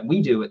that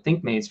we do at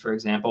Think Maids, for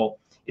example,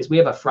 is we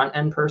have a front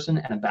end person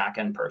and a back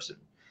end person.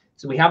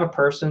 So we have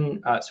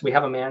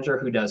a manager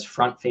who does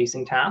front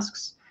facing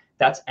tasks.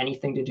 That's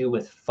anything to do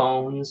with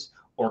phones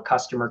or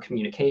customer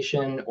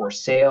communication or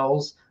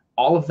sales,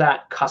 all of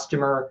that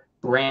customer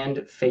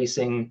brand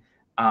facing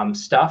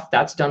stuff,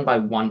 that's done by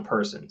one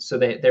person. So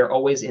they're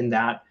always in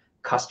that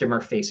customer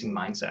facing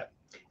mindset.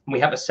 And we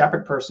have a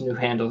separate person who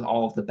handles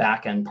all of the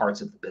back end parts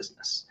of the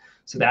business.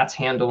 So that's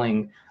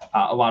handling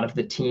a lot of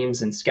the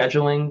teams and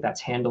scheduling.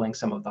 That's handling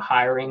some of the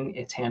hiring.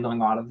 It's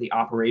handling a lot of the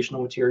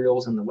operational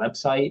materials in the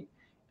website.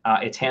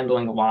 It's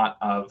handling a lot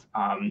of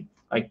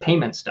like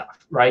payment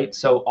stuff, right?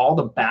 So all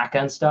the back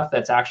end stuff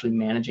that's actually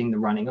managing the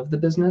running of the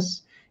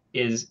business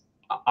is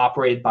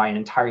operated by an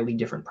entirely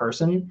different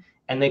person,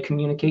 and they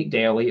communicate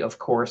daily, of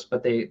course,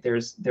 but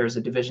there's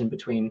a division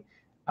between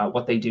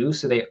what they do,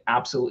 so they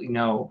absolutely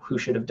know who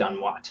should have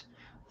done what.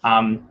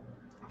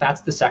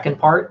 That's the second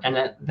part. And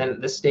then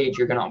at this stage,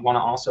 you're going to want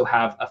to also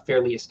have a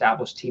fairly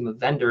established team of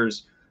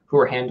vendors who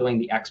are handling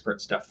the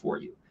expert stuff for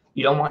you.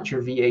 You don't want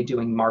your VA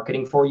doing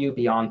marketing for you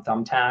beyond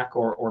Thumbtack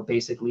or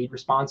basic lead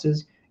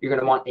responses. You're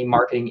going to want a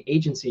marketing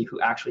agency who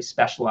actually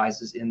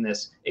specializes in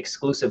this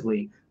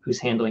exclusively, who's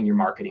handling your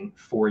marketing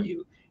for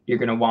you. You're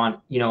going to want,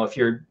 if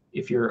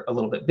you're a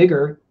little bit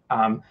bigger,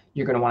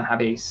 you're going to want to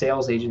have a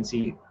sales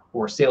agency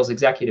or sales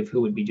executive who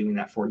would be doing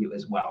that for you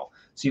as well.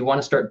 So you want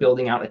to start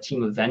building out a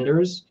team of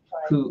vendors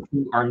who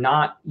are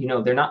not,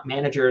 they're not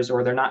managers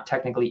or they're not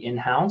technically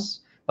in-house,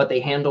 but they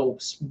handle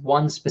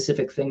one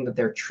specific thing that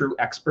they're true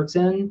experts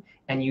in,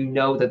 and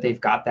that they've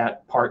got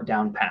that part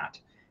down pat.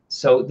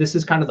 So this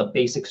is kind of the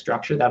basic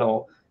structure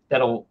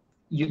that'll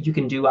you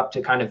can do up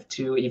to kind of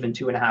even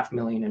 2.5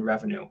 million in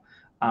revenue.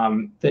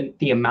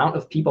 The amount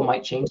of people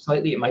might change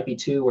slightly. It might be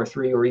 2 or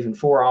 3 or even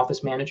 4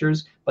 office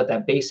managers, but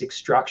that basic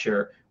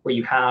structure where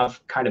you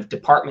have kind of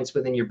departments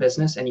within your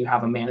business and you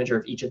have a manager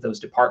of each of those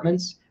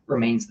departments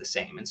remains the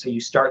same. And so you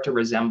start to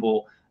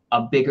resemble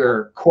a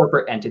bigger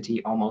corporate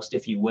entity almost,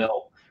 if you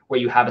will, where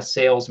you have a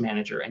sales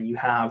manager and you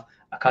have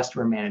a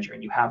customer manager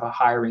and you have a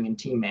hiring and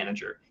team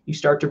manager. You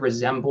start to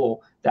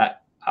resemble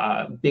that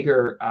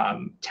bigger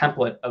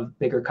template of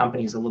bigger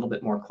companies a little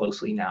bit more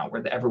closely now,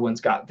 where everyone's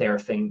got their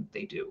thing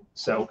they do.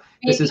 So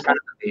this is kind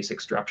of the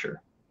basic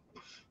structure.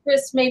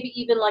 Chris, maybe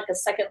even like a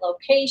second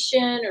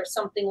location or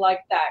something like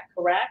that,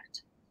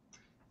 correct?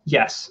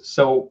 Yes.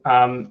 So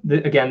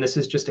again, this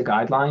is just a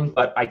guideline,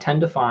 but I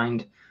tend to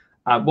find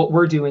what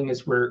we're doing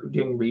is we're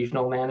doing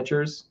regional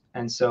managers.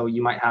 And so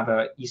you might have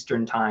a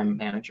Eastern time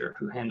manager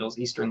who handles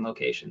Eastern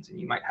locations, and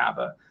you might have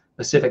a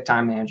Pacific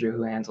time manager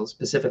who handles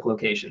Pacific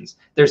locations.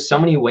 There's so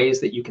many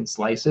ways that you can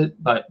slice it,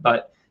 but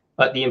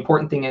the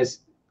important thing is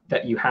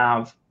that you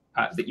have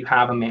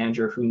a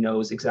manager who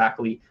knows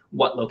exactly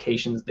what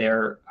locations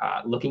they're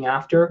looking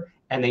after,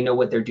 and they know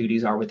what their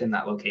duties are within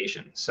that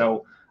location.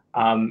 So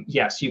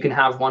yes, you can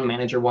have one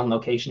manager, one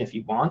location if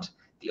you want.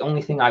 The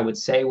only thing I would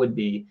say would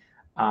be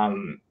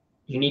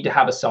you need to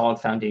have a solid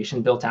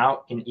foundation built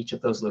out in each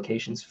of those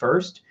locations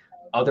first.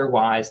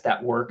 Otherwise,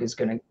 that work is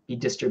going to be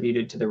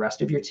distributed to the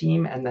rest of your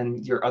team, and then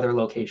your other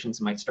locations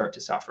might start to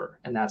suffer.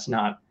 And it's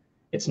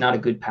not a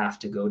good path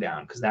to go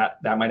down, because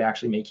that might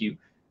actually make you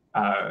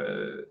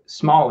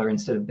smaller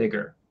instead of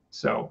bigger.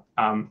 So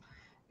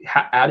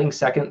adding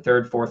second,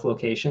 third, fourth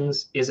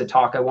locations is a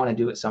talk I want to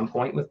do at some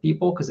point with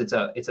people, because it's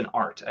an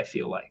art, I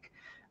feel like.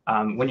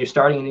 When you're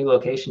starting a new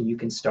location, you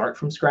can start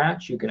from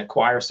scratch. You can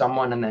acquire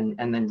someone and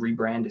then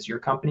rebrand as your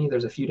company.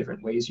 There's a few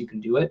different ways you can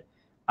do it.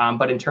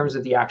 But in terms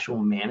of the actual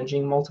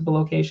managing multiple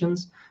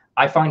locations,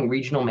 I find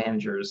regional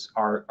managers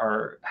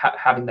are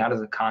having that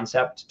as a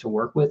concept to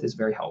work with is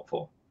very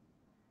helpful.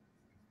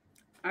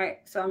 All right,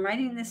 so I'm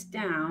writing this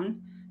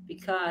down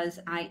because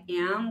I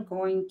am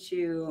going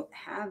to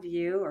have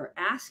you or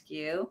ask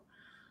you,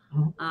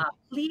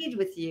 plead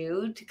with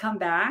you to come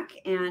back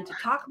and to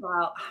talk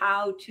about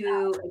how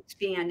to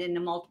expand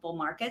into multiple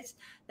markets.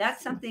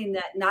 That's something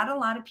that not a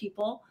lot of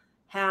people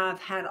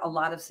have had a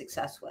lot of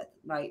success with,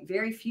 right?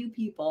 Very few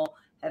people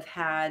have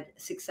had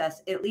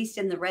success, at least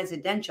in the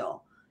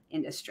residential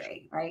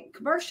industry, right?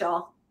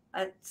 Commercial,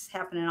 that's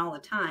happening all the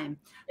time,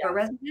 but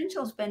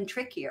residential has been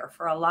trickier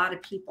for a lot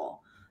of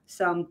people.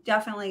 So I'm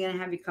definitely going to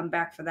have you come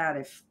back for that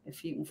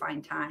if you can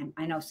find time.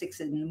 I know 6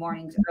 in the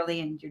morning's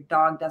early and your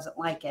dog doesn't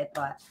like it,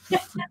 but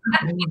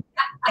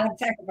I'd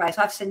sacrifice.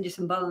 I'll have to send you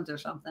some bones or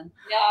something.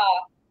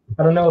 Yeah.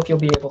 I don't know if you'll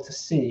be able to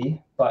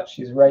see, but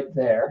she's right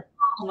there.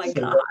 Oh my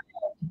God.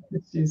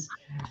 She's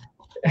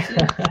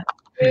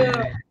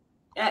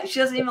Yeah, she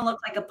doesn't even look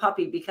like a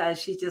puppy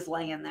because she's just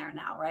laying there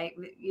now, right?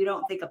 You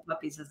don't think of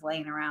puppies as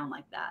laying around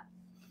like that.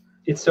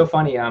 It's so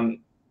funny.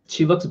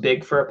 She looks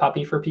big for a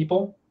puppy for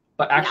people,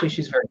 but actually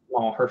she's very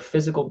small. Her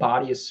physical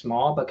body is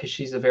small, but because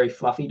she's a very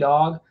fluffy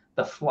dog,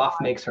 the fluff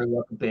makes her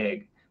look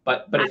big.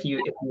 But if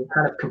you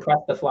kind of compress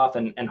the fluff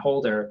and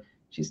hold her,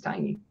 she's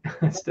tiny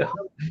still.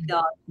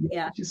 Dog.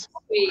 Yeah. She's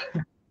Sweet.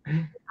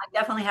 I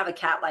definitely have a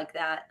cat like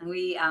that. And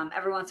we,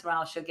 every once in a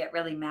while, she'll get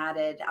really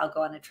matted. I'll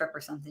go on a trip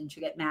or something.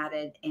 She'll get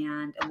matted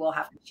and we'll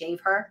have to shave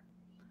her.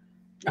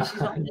 And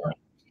she's only like,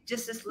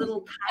 just this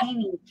little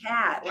tiny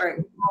cat where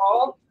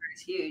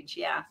it's huge.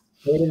 Yeah.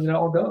 Where did it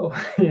all go?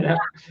 Where's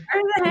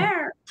the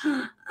hair?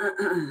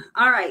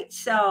 All right.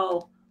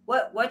 So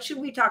what should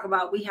we talk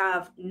about? We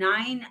have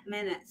 9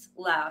 minutes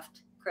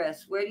left.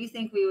 Chris, where do you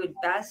think we would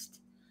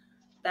best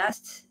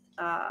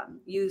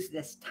use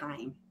this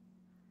time?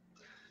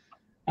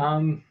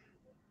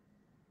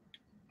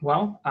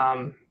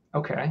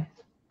 Okay.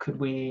 Could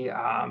we,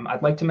 I'd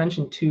like to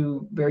mention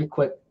 2 very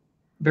quick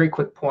very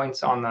quick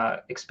points on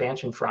the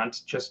expansion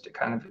front, just to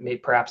kind of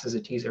make perhaps as a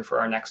teaser for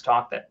our next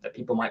talk that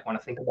people might want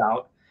to think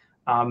about.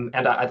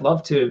 And I'd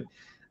love to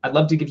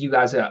give you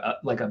guys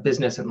like a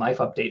business and life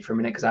update for a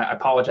minute, because I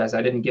apologize,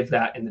 I didn't give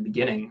that in the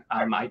beginning.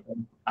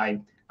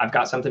 I've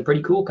got something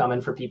pretty cool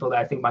coming for people that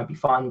I think might be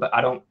fun, but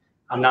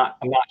I'm not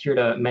here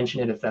to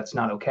mention it if that's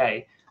not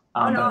okay.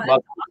 Oh, no, but I'd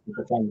love to do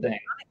the fun thing.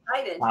 I'm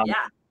excited.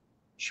 Yeah.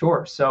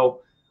 Sure.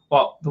 So,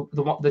 well,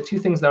 the two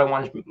things that I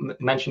want to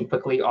mention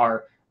quickly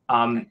are,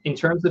 in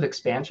terms of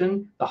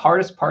expansion, the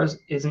hardest part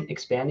isn't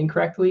expanding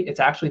correctly. It's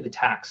actually the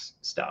tax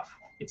stuff.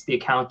 It's the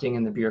accounting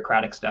and the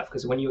bureaucratic stuff.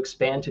 Because when you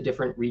expand to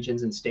different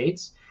regions and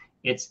states,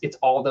 it's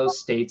all those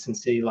states and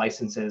city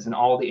licenses and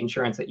all the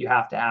insurance that you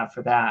have to have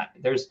for that.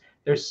 There's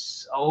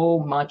so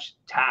much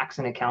tax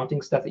and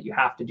accounting stuff that you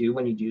have to do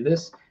when you do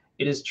this.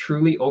 It is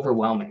truly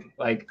overwhelming.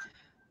 Like,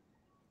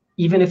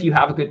 even if you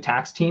have a good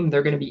tax team,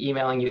 they're going to be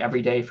emailing you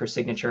every day for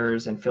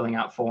signatures and filling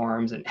out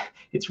forms, and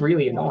it's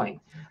really annoying.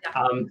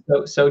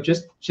 So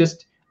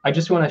I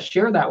just want to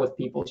share that with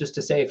people, just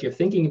to say, if you're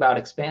thinking about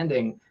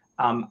expanding,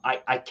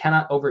 I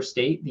cannot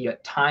overstate the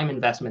time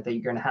investment that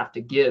you're going to have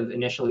to give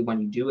initially when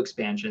you do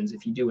expansions.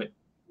 If you do it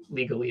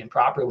legally and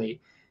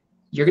properly,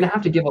 you're going to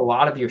have to give a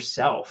lot of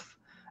yourself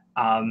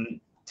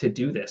to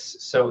do this.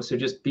 So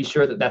just be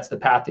sure that that's the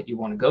path that you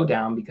want to go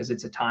down, because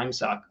it's a time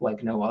suck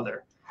like no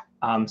other.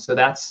 So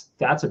that's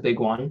a big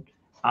one.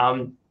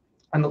 And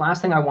the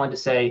last thing I wanted to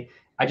say,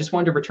 I just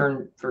wanted to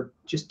return for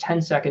just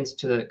 10 seconds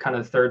to the kind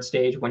of third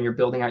stage when you're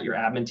building out your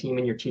admin team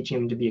and you're teaching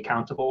them to be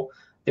accountable.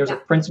 There's a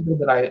principle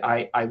that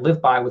I live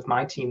by with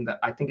my team that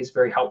I think is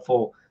very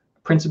helpful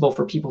principle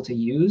for people to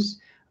use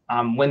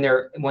when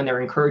they're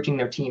encouraging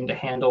their team to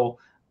handle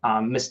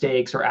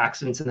mistakes or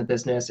accidents in the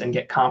business and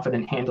get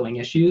confident handling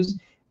issues.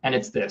 And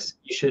it's this: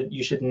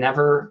 you should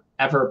never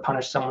ever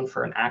punish someone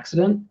for an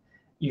accident.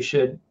 You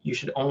should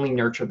only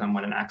nurture them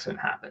when an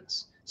accident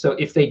happens. So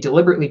if they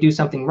deliberately do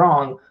something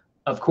wrong,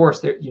 of course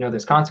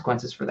there's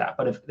consequences for that.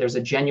 But if there's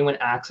a genuine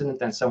accident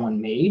that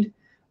someone made,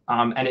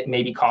 and it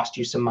maybe cost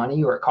you some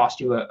money, or it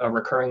cost you a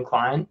recurring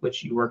client,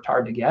 which you worked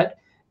hard to get,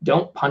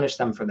 don't punish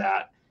them for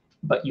that.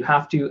 But you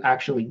have to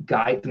actually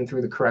guide them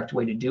through the correct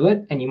way to do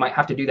it, and you might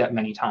have to do that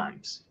many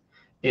times.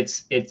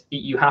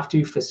 You have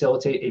to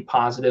facilitate a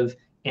positive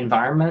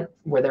environment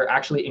where they're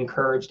actually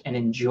encouraged and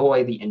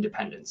enjoy the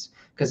independence.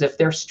 Because if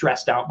they're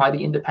stressed out by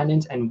the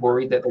independence and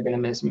worried that they're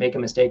going to make a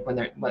mistake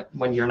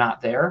when you're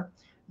not there,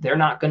 they're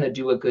not going to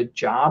do a good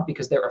job,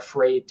 because they're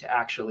afraid to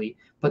actually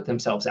put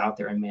themselves out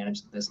there and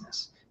manage the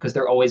business, because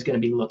they're always going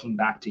to be looking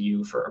back to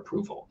you for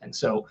approval. And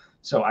so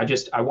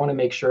I want to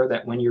make sure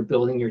that when you're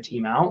building your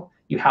team out,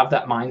 you have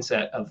that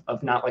mindset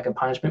of not like a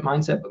punishment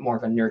mindset, but more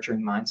of a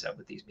nurturing mindset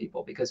with these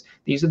people, because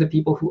these are the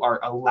people who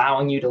are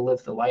allowing you to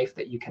live the life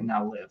that you can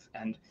now live.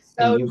 And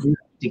you really need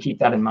to keep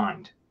that in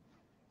mind.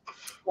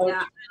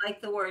 Yeah, I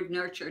like the word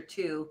nurture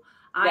too.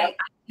 I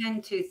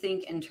tend to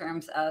think in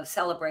terms of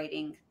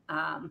celebrating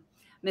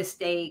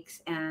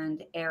mistakes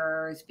and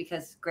errors,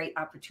 because great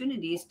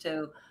opportunities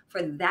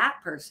for that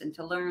person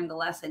to learn the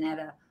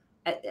lesson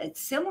it's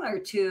similar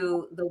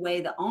to the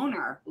way the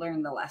owner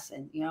learned the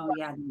lesson. You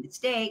had a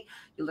mistake,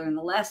 you learn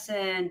the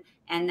lesson,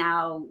 and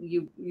now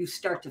you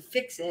start to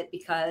fix it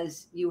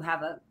because you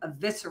have a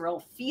visceral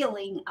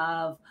feeling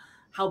of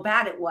how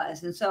bad it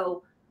was. And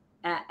so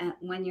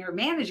when your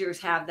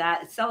managers have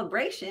that,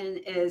 celebration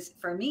is,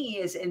 for me,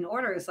 is in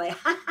order. It's like,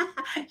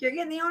 you're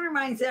getting the owner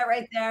mindset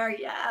right there.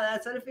 Yeah,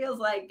 that's what it feels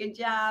like. Good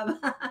job.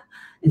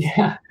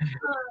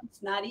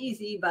 It's not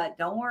easy, but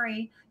don't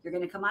worry, you're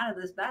going to come out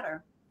of this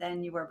better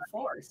than you were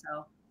before.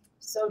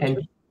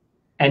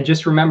 And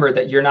just remember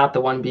that you're not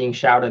the one being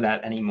shouted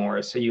at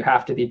anymore. So you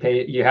have to be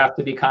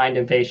kind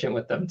and patient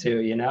with them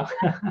too,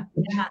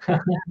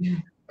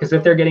 Because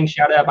if they're getting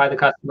shouted at by the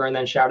customer and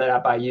then shouted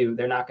at by you,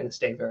 they're not going to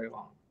stay very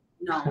long.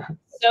 No.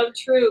 So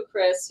true,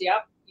 Chris.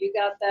 Yep, you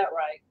got that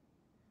right.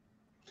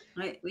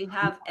 Right. We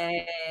have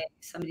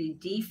somebody,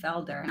 D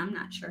Felder, and I'm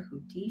not sure who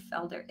D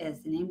Felder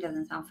is. The name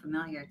doesn't sound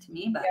familiar to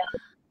me, but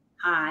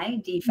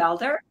hi, D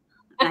Felder.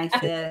 Nice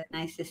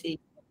to see you.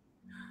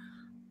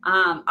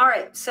 All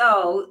right.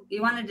 So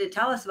you wanted to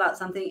tell us about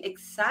something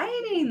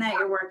exciting that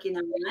you're working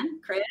on,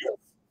 Chris?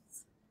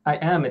 I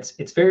am.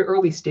 It's very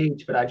early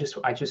stage, but I'm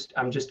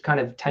just kind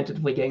of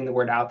tentatively getting the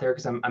word out there,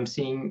 because I'm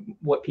seeing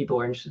what people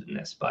are interested in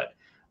this. But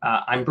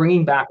I'm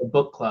bringing back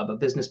a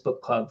business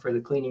book club for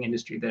the cleaning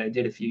industry that I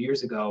did a few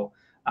years ago.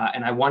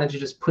 And I wanted to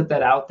just put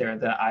that out there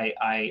that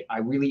I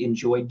really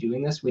enjoyed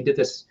doing this. We did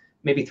this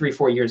maybe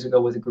 3-4 years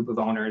ago with a group of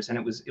owners, and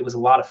it was a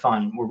lot of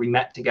fun, where we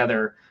met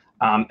together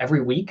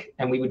every week,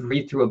 and we would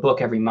read through a book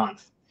every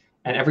month.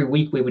 And every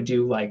week we would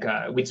do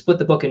we'd split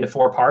the book into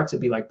 4 parts.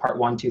 It'd be like part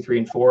 1, 2, 3,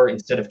 and 4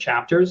 instead of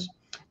chapters.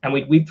 And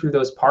we'd read through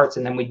those parts,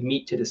 and then we'd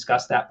meet to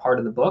discuss that part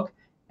of the book.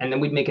 And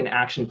then we'd make an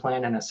action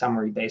plan and a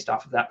summary based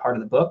off of that part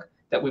of the book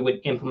that we would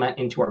implement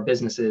into our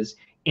businesses,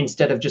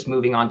 instead of just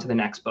moving on to the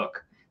next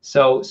book.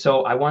 So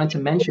I wanted to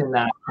mention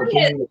that.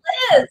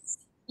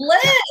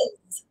 Liz.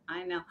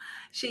 I know.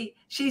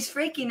 She's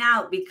freaking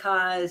out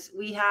because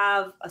we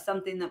have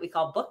something that we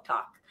call book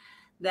talk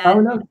that Oh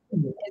no.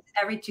 is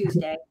every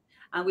Tuesday.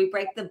 We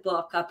break the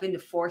book up into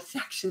 4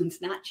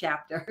 sections, not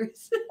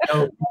chapters.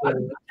 No, We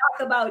talk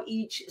about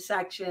each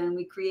section.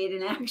 We create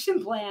an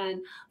action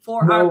plan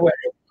for no our way.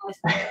 business.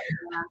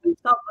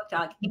 It's called Book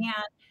Talk. And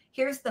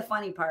here's the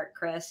funny part,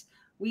 Chris.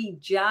 We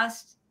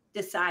just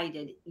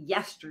decided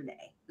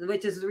yesterday,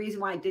 which is the reason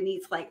why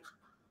Denise, like,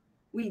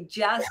 we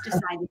just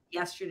decided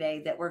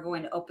yesterday that we're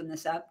going to open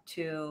this up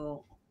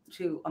to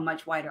a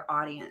much wider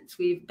audience.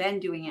 We've been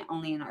doing it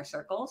only in our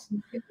circles.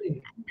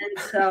 And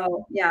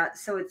so, yeah,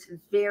 so it's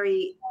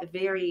very,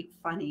 very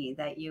funny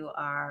that you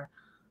are.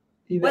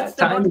 What's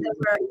the book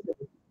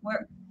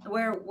that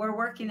we're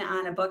working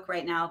on a book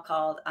right now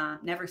called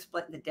Never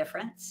Split the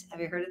Difference. Have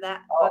you heard of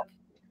that book?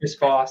 Chris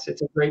Voss.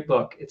 It's a great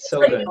book. It's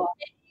so good.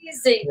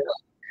 Amazing.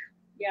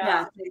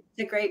 Yeah, it's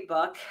a great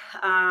book.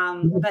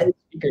 But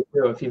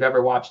if you've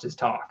ever watched his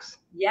talks.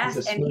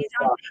 Yes, and he's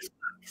on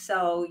Facebook,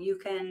 so you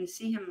can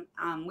see him.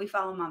 We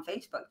follow him on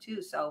Facebook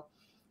too. So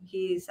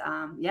he's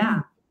I've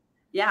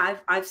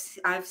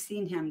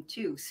seen him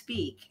too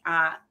speak.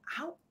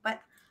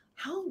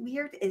 How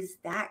weird is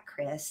that,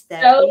 Chris?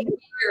 That so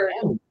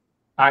weird.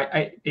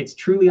 It's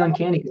truly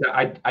uncanny because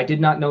I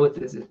did not know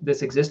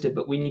this existed,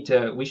 but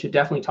we should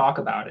definitely talk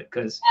about it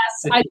because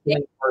yes,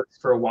 it works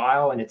for a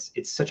while and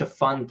it's such a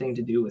fun thing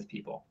to do with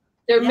people.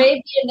 There may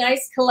be a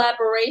nice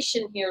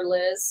collaboration here,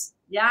 Liz.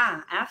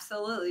 Yeah,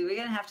 absolutely. We're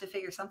gonna have to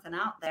figure something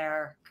out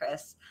there,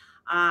 Chris.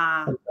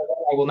 I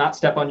will not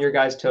step on your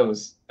guys'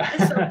 toes.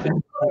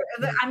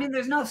 I mean,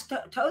 there's no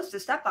toes to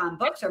step on.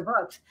 Books are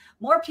books.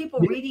 More people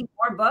reading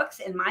more books,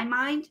 in my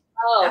mind.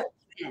 Oh,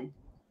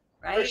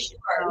 right? For sure.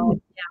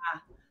 So,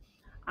 yeah.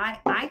 I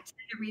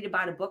tend to read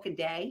about a book a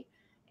day,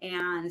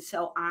 and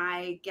so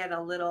I get a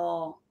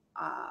little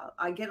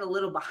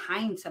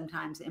behind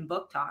sometimes in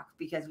book talk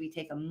because we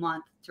take a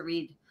month to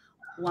read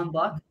one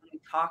book. We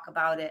talk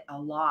about it a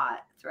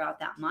lot throughout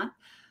that month,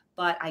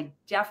 but I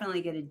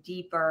definitely get a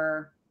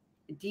deeper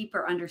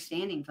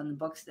understanding from the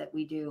books that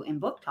we do in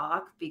book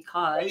talk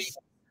because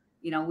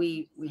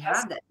we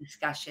have that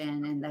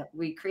discussion and that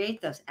we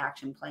create those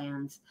action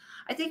plans.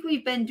 I think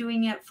we've been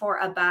doing it for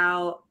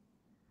about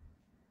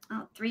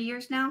 3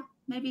 years now,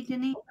 maybe,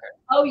 Denise.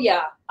 Oh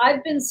yeah,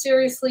 I've been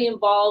seriously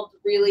involved,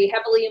 really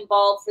heavily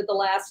involved for the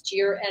last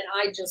year, and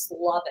I just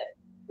love it.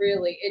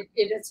 Really,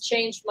 it has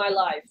changed my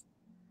life.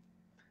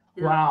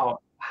 Yeah. Wow,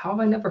 how have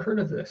I never heard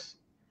of this?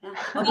 Yeah.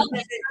 Well,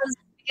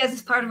 because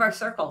it's part of our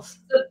circles.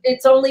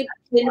 It's only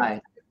in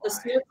the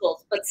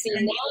circles, but see,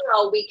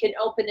 now we can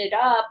open it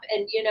up,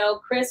 and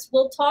Chris,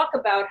 we'll talk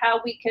about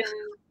how we can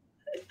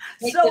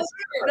make so this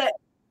that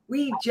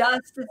we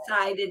just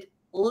decided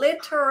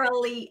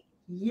literally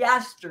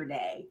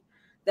yesterday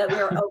that we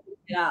were opening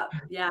it up.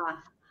 Yeah,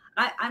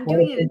 I'm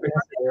doing it.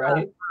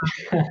 Right?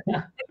 Have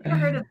you ever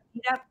heard of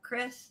Meetup,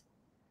 Chris?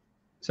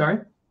 Sorry?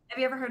 Have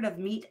you ever heard of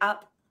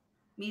Meetup?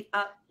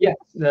 Yes,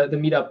 the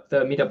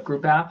Meetup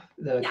group app,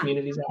 the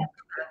communities app.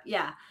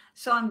 Yeah.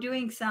 So I'm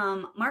doing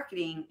some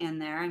marketing in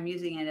there. I'm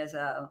using it as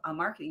a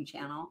marketing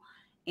channel.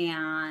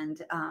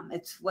 And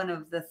it's one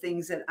of the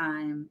things that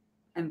I'm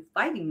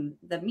inviting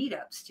the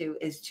meetups to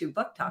is to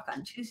book talk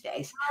on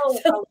Tuesdays. Oh,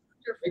 so,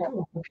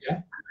 wonderful.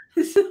 Okay.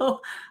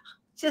 So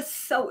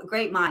just so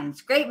great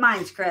minds,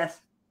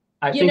 Chris.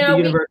 I think the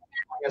university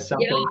has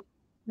something.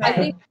 I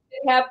think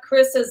we have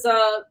Chris as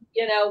a,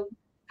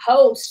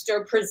 host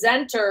or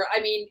presenter. I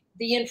mean,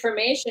 the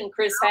information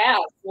Chris has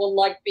will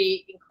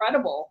be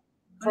incredible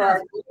for our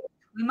group.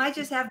 We might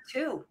just have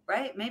 2,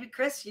 right? Maybe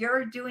Chris,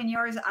 you're doing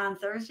yours on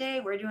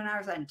Thursday. We're doing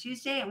ours on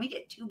Tuesday, and we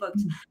get 2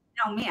 books.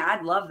 Me,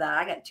 I'd love that.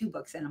 I got 2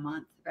 books in a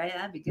month, right?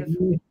 That'd be good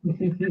for me.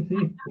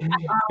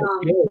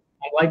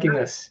 I'm liking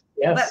this.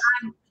 Yes.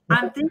 But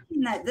I'm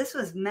thinking that this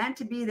was meant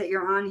to be that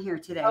you're on here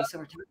today. So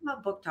we're talking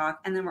about book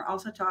talk, and then we're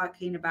also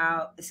talking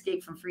about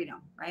Escape from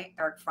Freedom, right?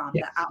 Eric Fromm.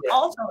 Yes, that I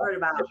also heard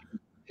about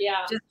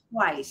just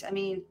twice. I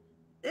mean,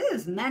 this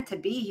is meant to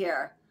be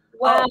here.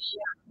 Wow.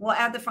 We'll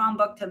add the Fromm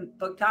book to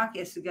book talk.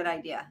 It's a good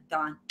idea,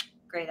 Dawn.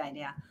 Great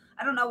idea.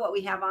 I don't know what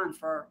we have on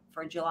for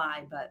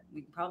July, but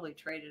we can probably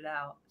trade it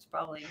out. It's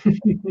probably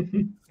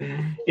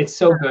it's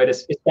so good,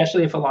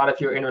 especially if a lot of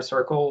your inner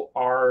circle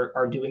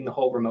are doing the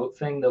whole remote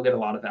thing. They'll get a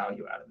lot of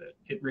value out of it.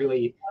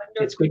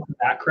 It's good for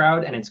that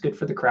crowd, and it's good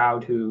for the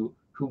crowd who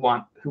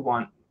want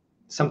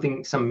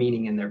some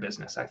meaning in their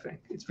business. I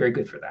think it's very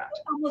good for that.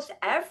 Almost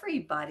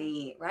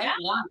everybody, right,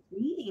 wants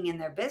meaning in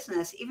their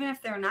business, even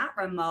if they're not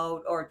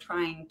remote or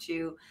trying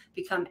to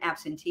become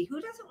absentee.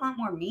 Who doesn't want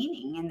more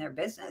meaning in their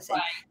business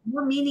and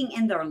more meaning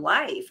in their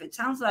life? It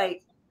sounds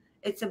like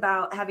it's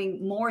about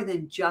having more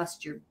than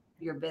just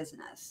your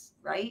business,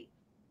 right?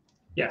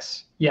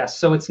 Yes.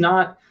 So it's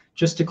not,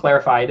 just to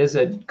clarify, it is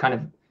a kind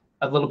of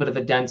a little bit of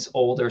a dense,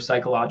 older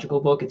psychological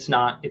book. It's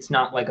not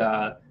like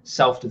a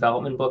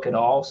self-development book at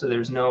all. So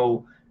there's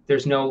no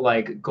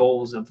like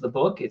goals of the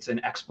book. It's an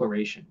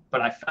exploration.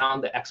 But I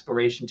found the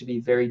exploration to be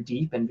very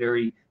deep and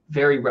very,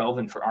 very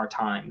relevant for our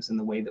times and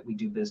the way that we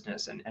do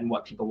business and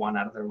what people want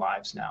out of their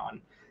lives now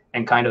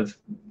and kind of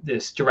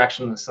this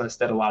directionlessness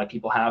that a lot of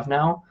people have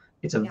now.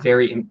 it's a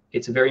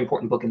very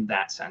important book in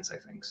that sense, I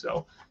think.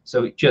 So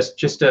just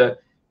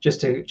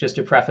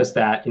to preface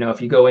that,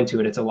 if you go into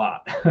it, it's a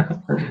lot.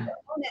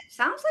 It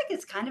sounds like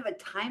it's kind of a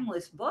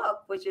timeless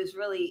book, which is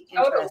really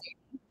interesting,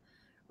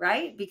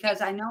 right?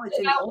 Because I know it's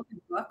an older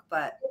book,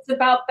 but it's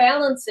about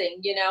balancing,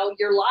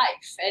 your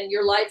life, and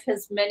your life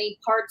has many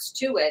parts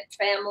to it: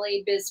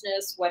 family,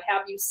 business, what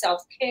have you,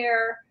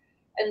 self-care.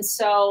 And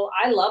so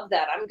I love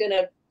that. I'm going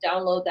to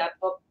download that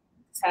book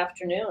this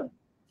afternoon.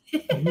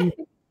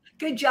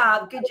 Good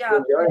job. Good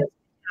job.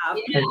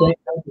 And thank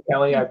you,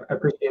 Kelly. I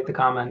appreciate the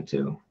comment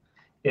too.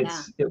 It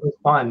was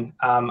fun.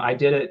 I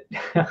did it.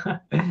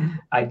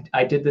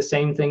 I did the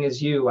same thing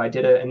as you. I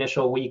did an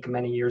initial week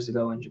many years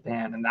ago in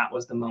Japan, and that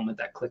was the moment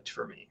that clicked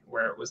for me,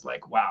 where it was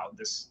like, wow,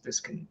 this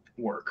can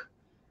work.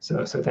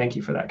 So thank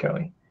you for that,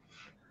 Kelly.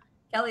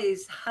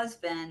 Kelly's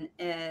husband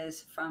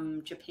is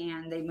from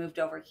Japan. They moved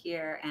over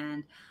here,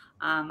 and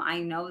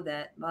I know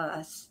that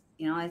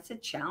it's a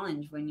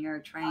challenge when you're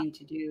trying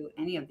to do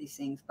any of these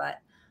things, but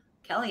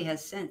Kelly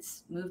has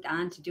since moved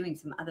on to doing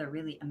some other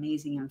really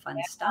amazing and fun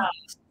stuff.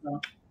 So,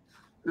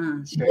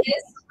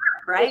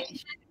 right?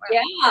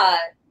 Yeah.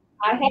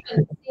 I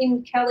haven't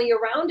seen Kelly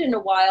around in a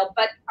while,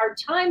 but our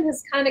time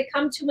has kind of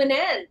come to an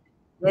end.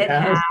 It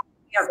has.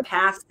 We are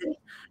past it.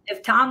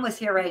 If Tom was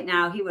here right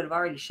now, he would have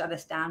already shut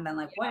us down, been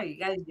like, what are you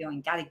guys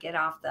doing? Got to get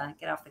off the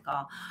call.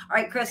 All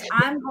right, Chris,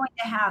 I'm going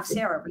to have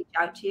Sarah reach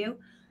out to you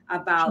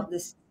about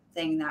this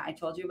thing that I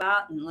told you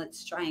about, and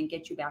let's try and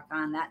get you back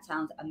on. That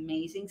sounds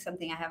amazing.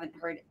 Something I haven't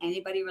heard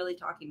anybody really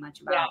talking much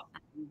about.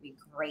 That would be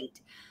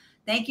great.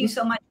 Thank you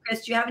so much,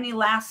 Chris. Do you have any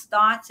last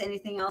thoughts?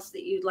 Anything else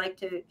that you'd like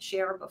to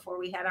share before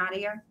we head out of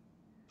here?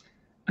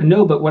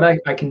 No, but what I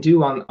can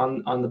do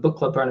on the book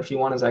club run, if you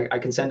want, is I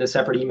can send a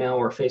separate email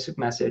or a Facebook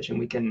message, and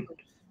we can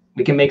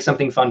make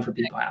something fun for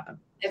people happen.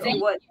 If you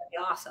would, that'd be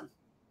awesome.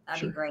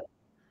 That'd be great.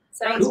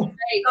 Sounds great.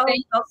 Thank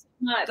you so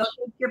much.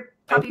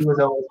 Thank you as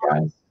always,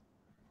 guys.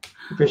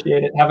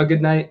 Appreciate it. Have a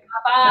good night.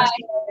 Bye-bye.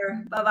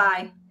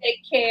 Bye-bye. Take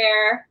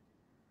care.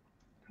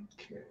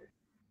 Okay.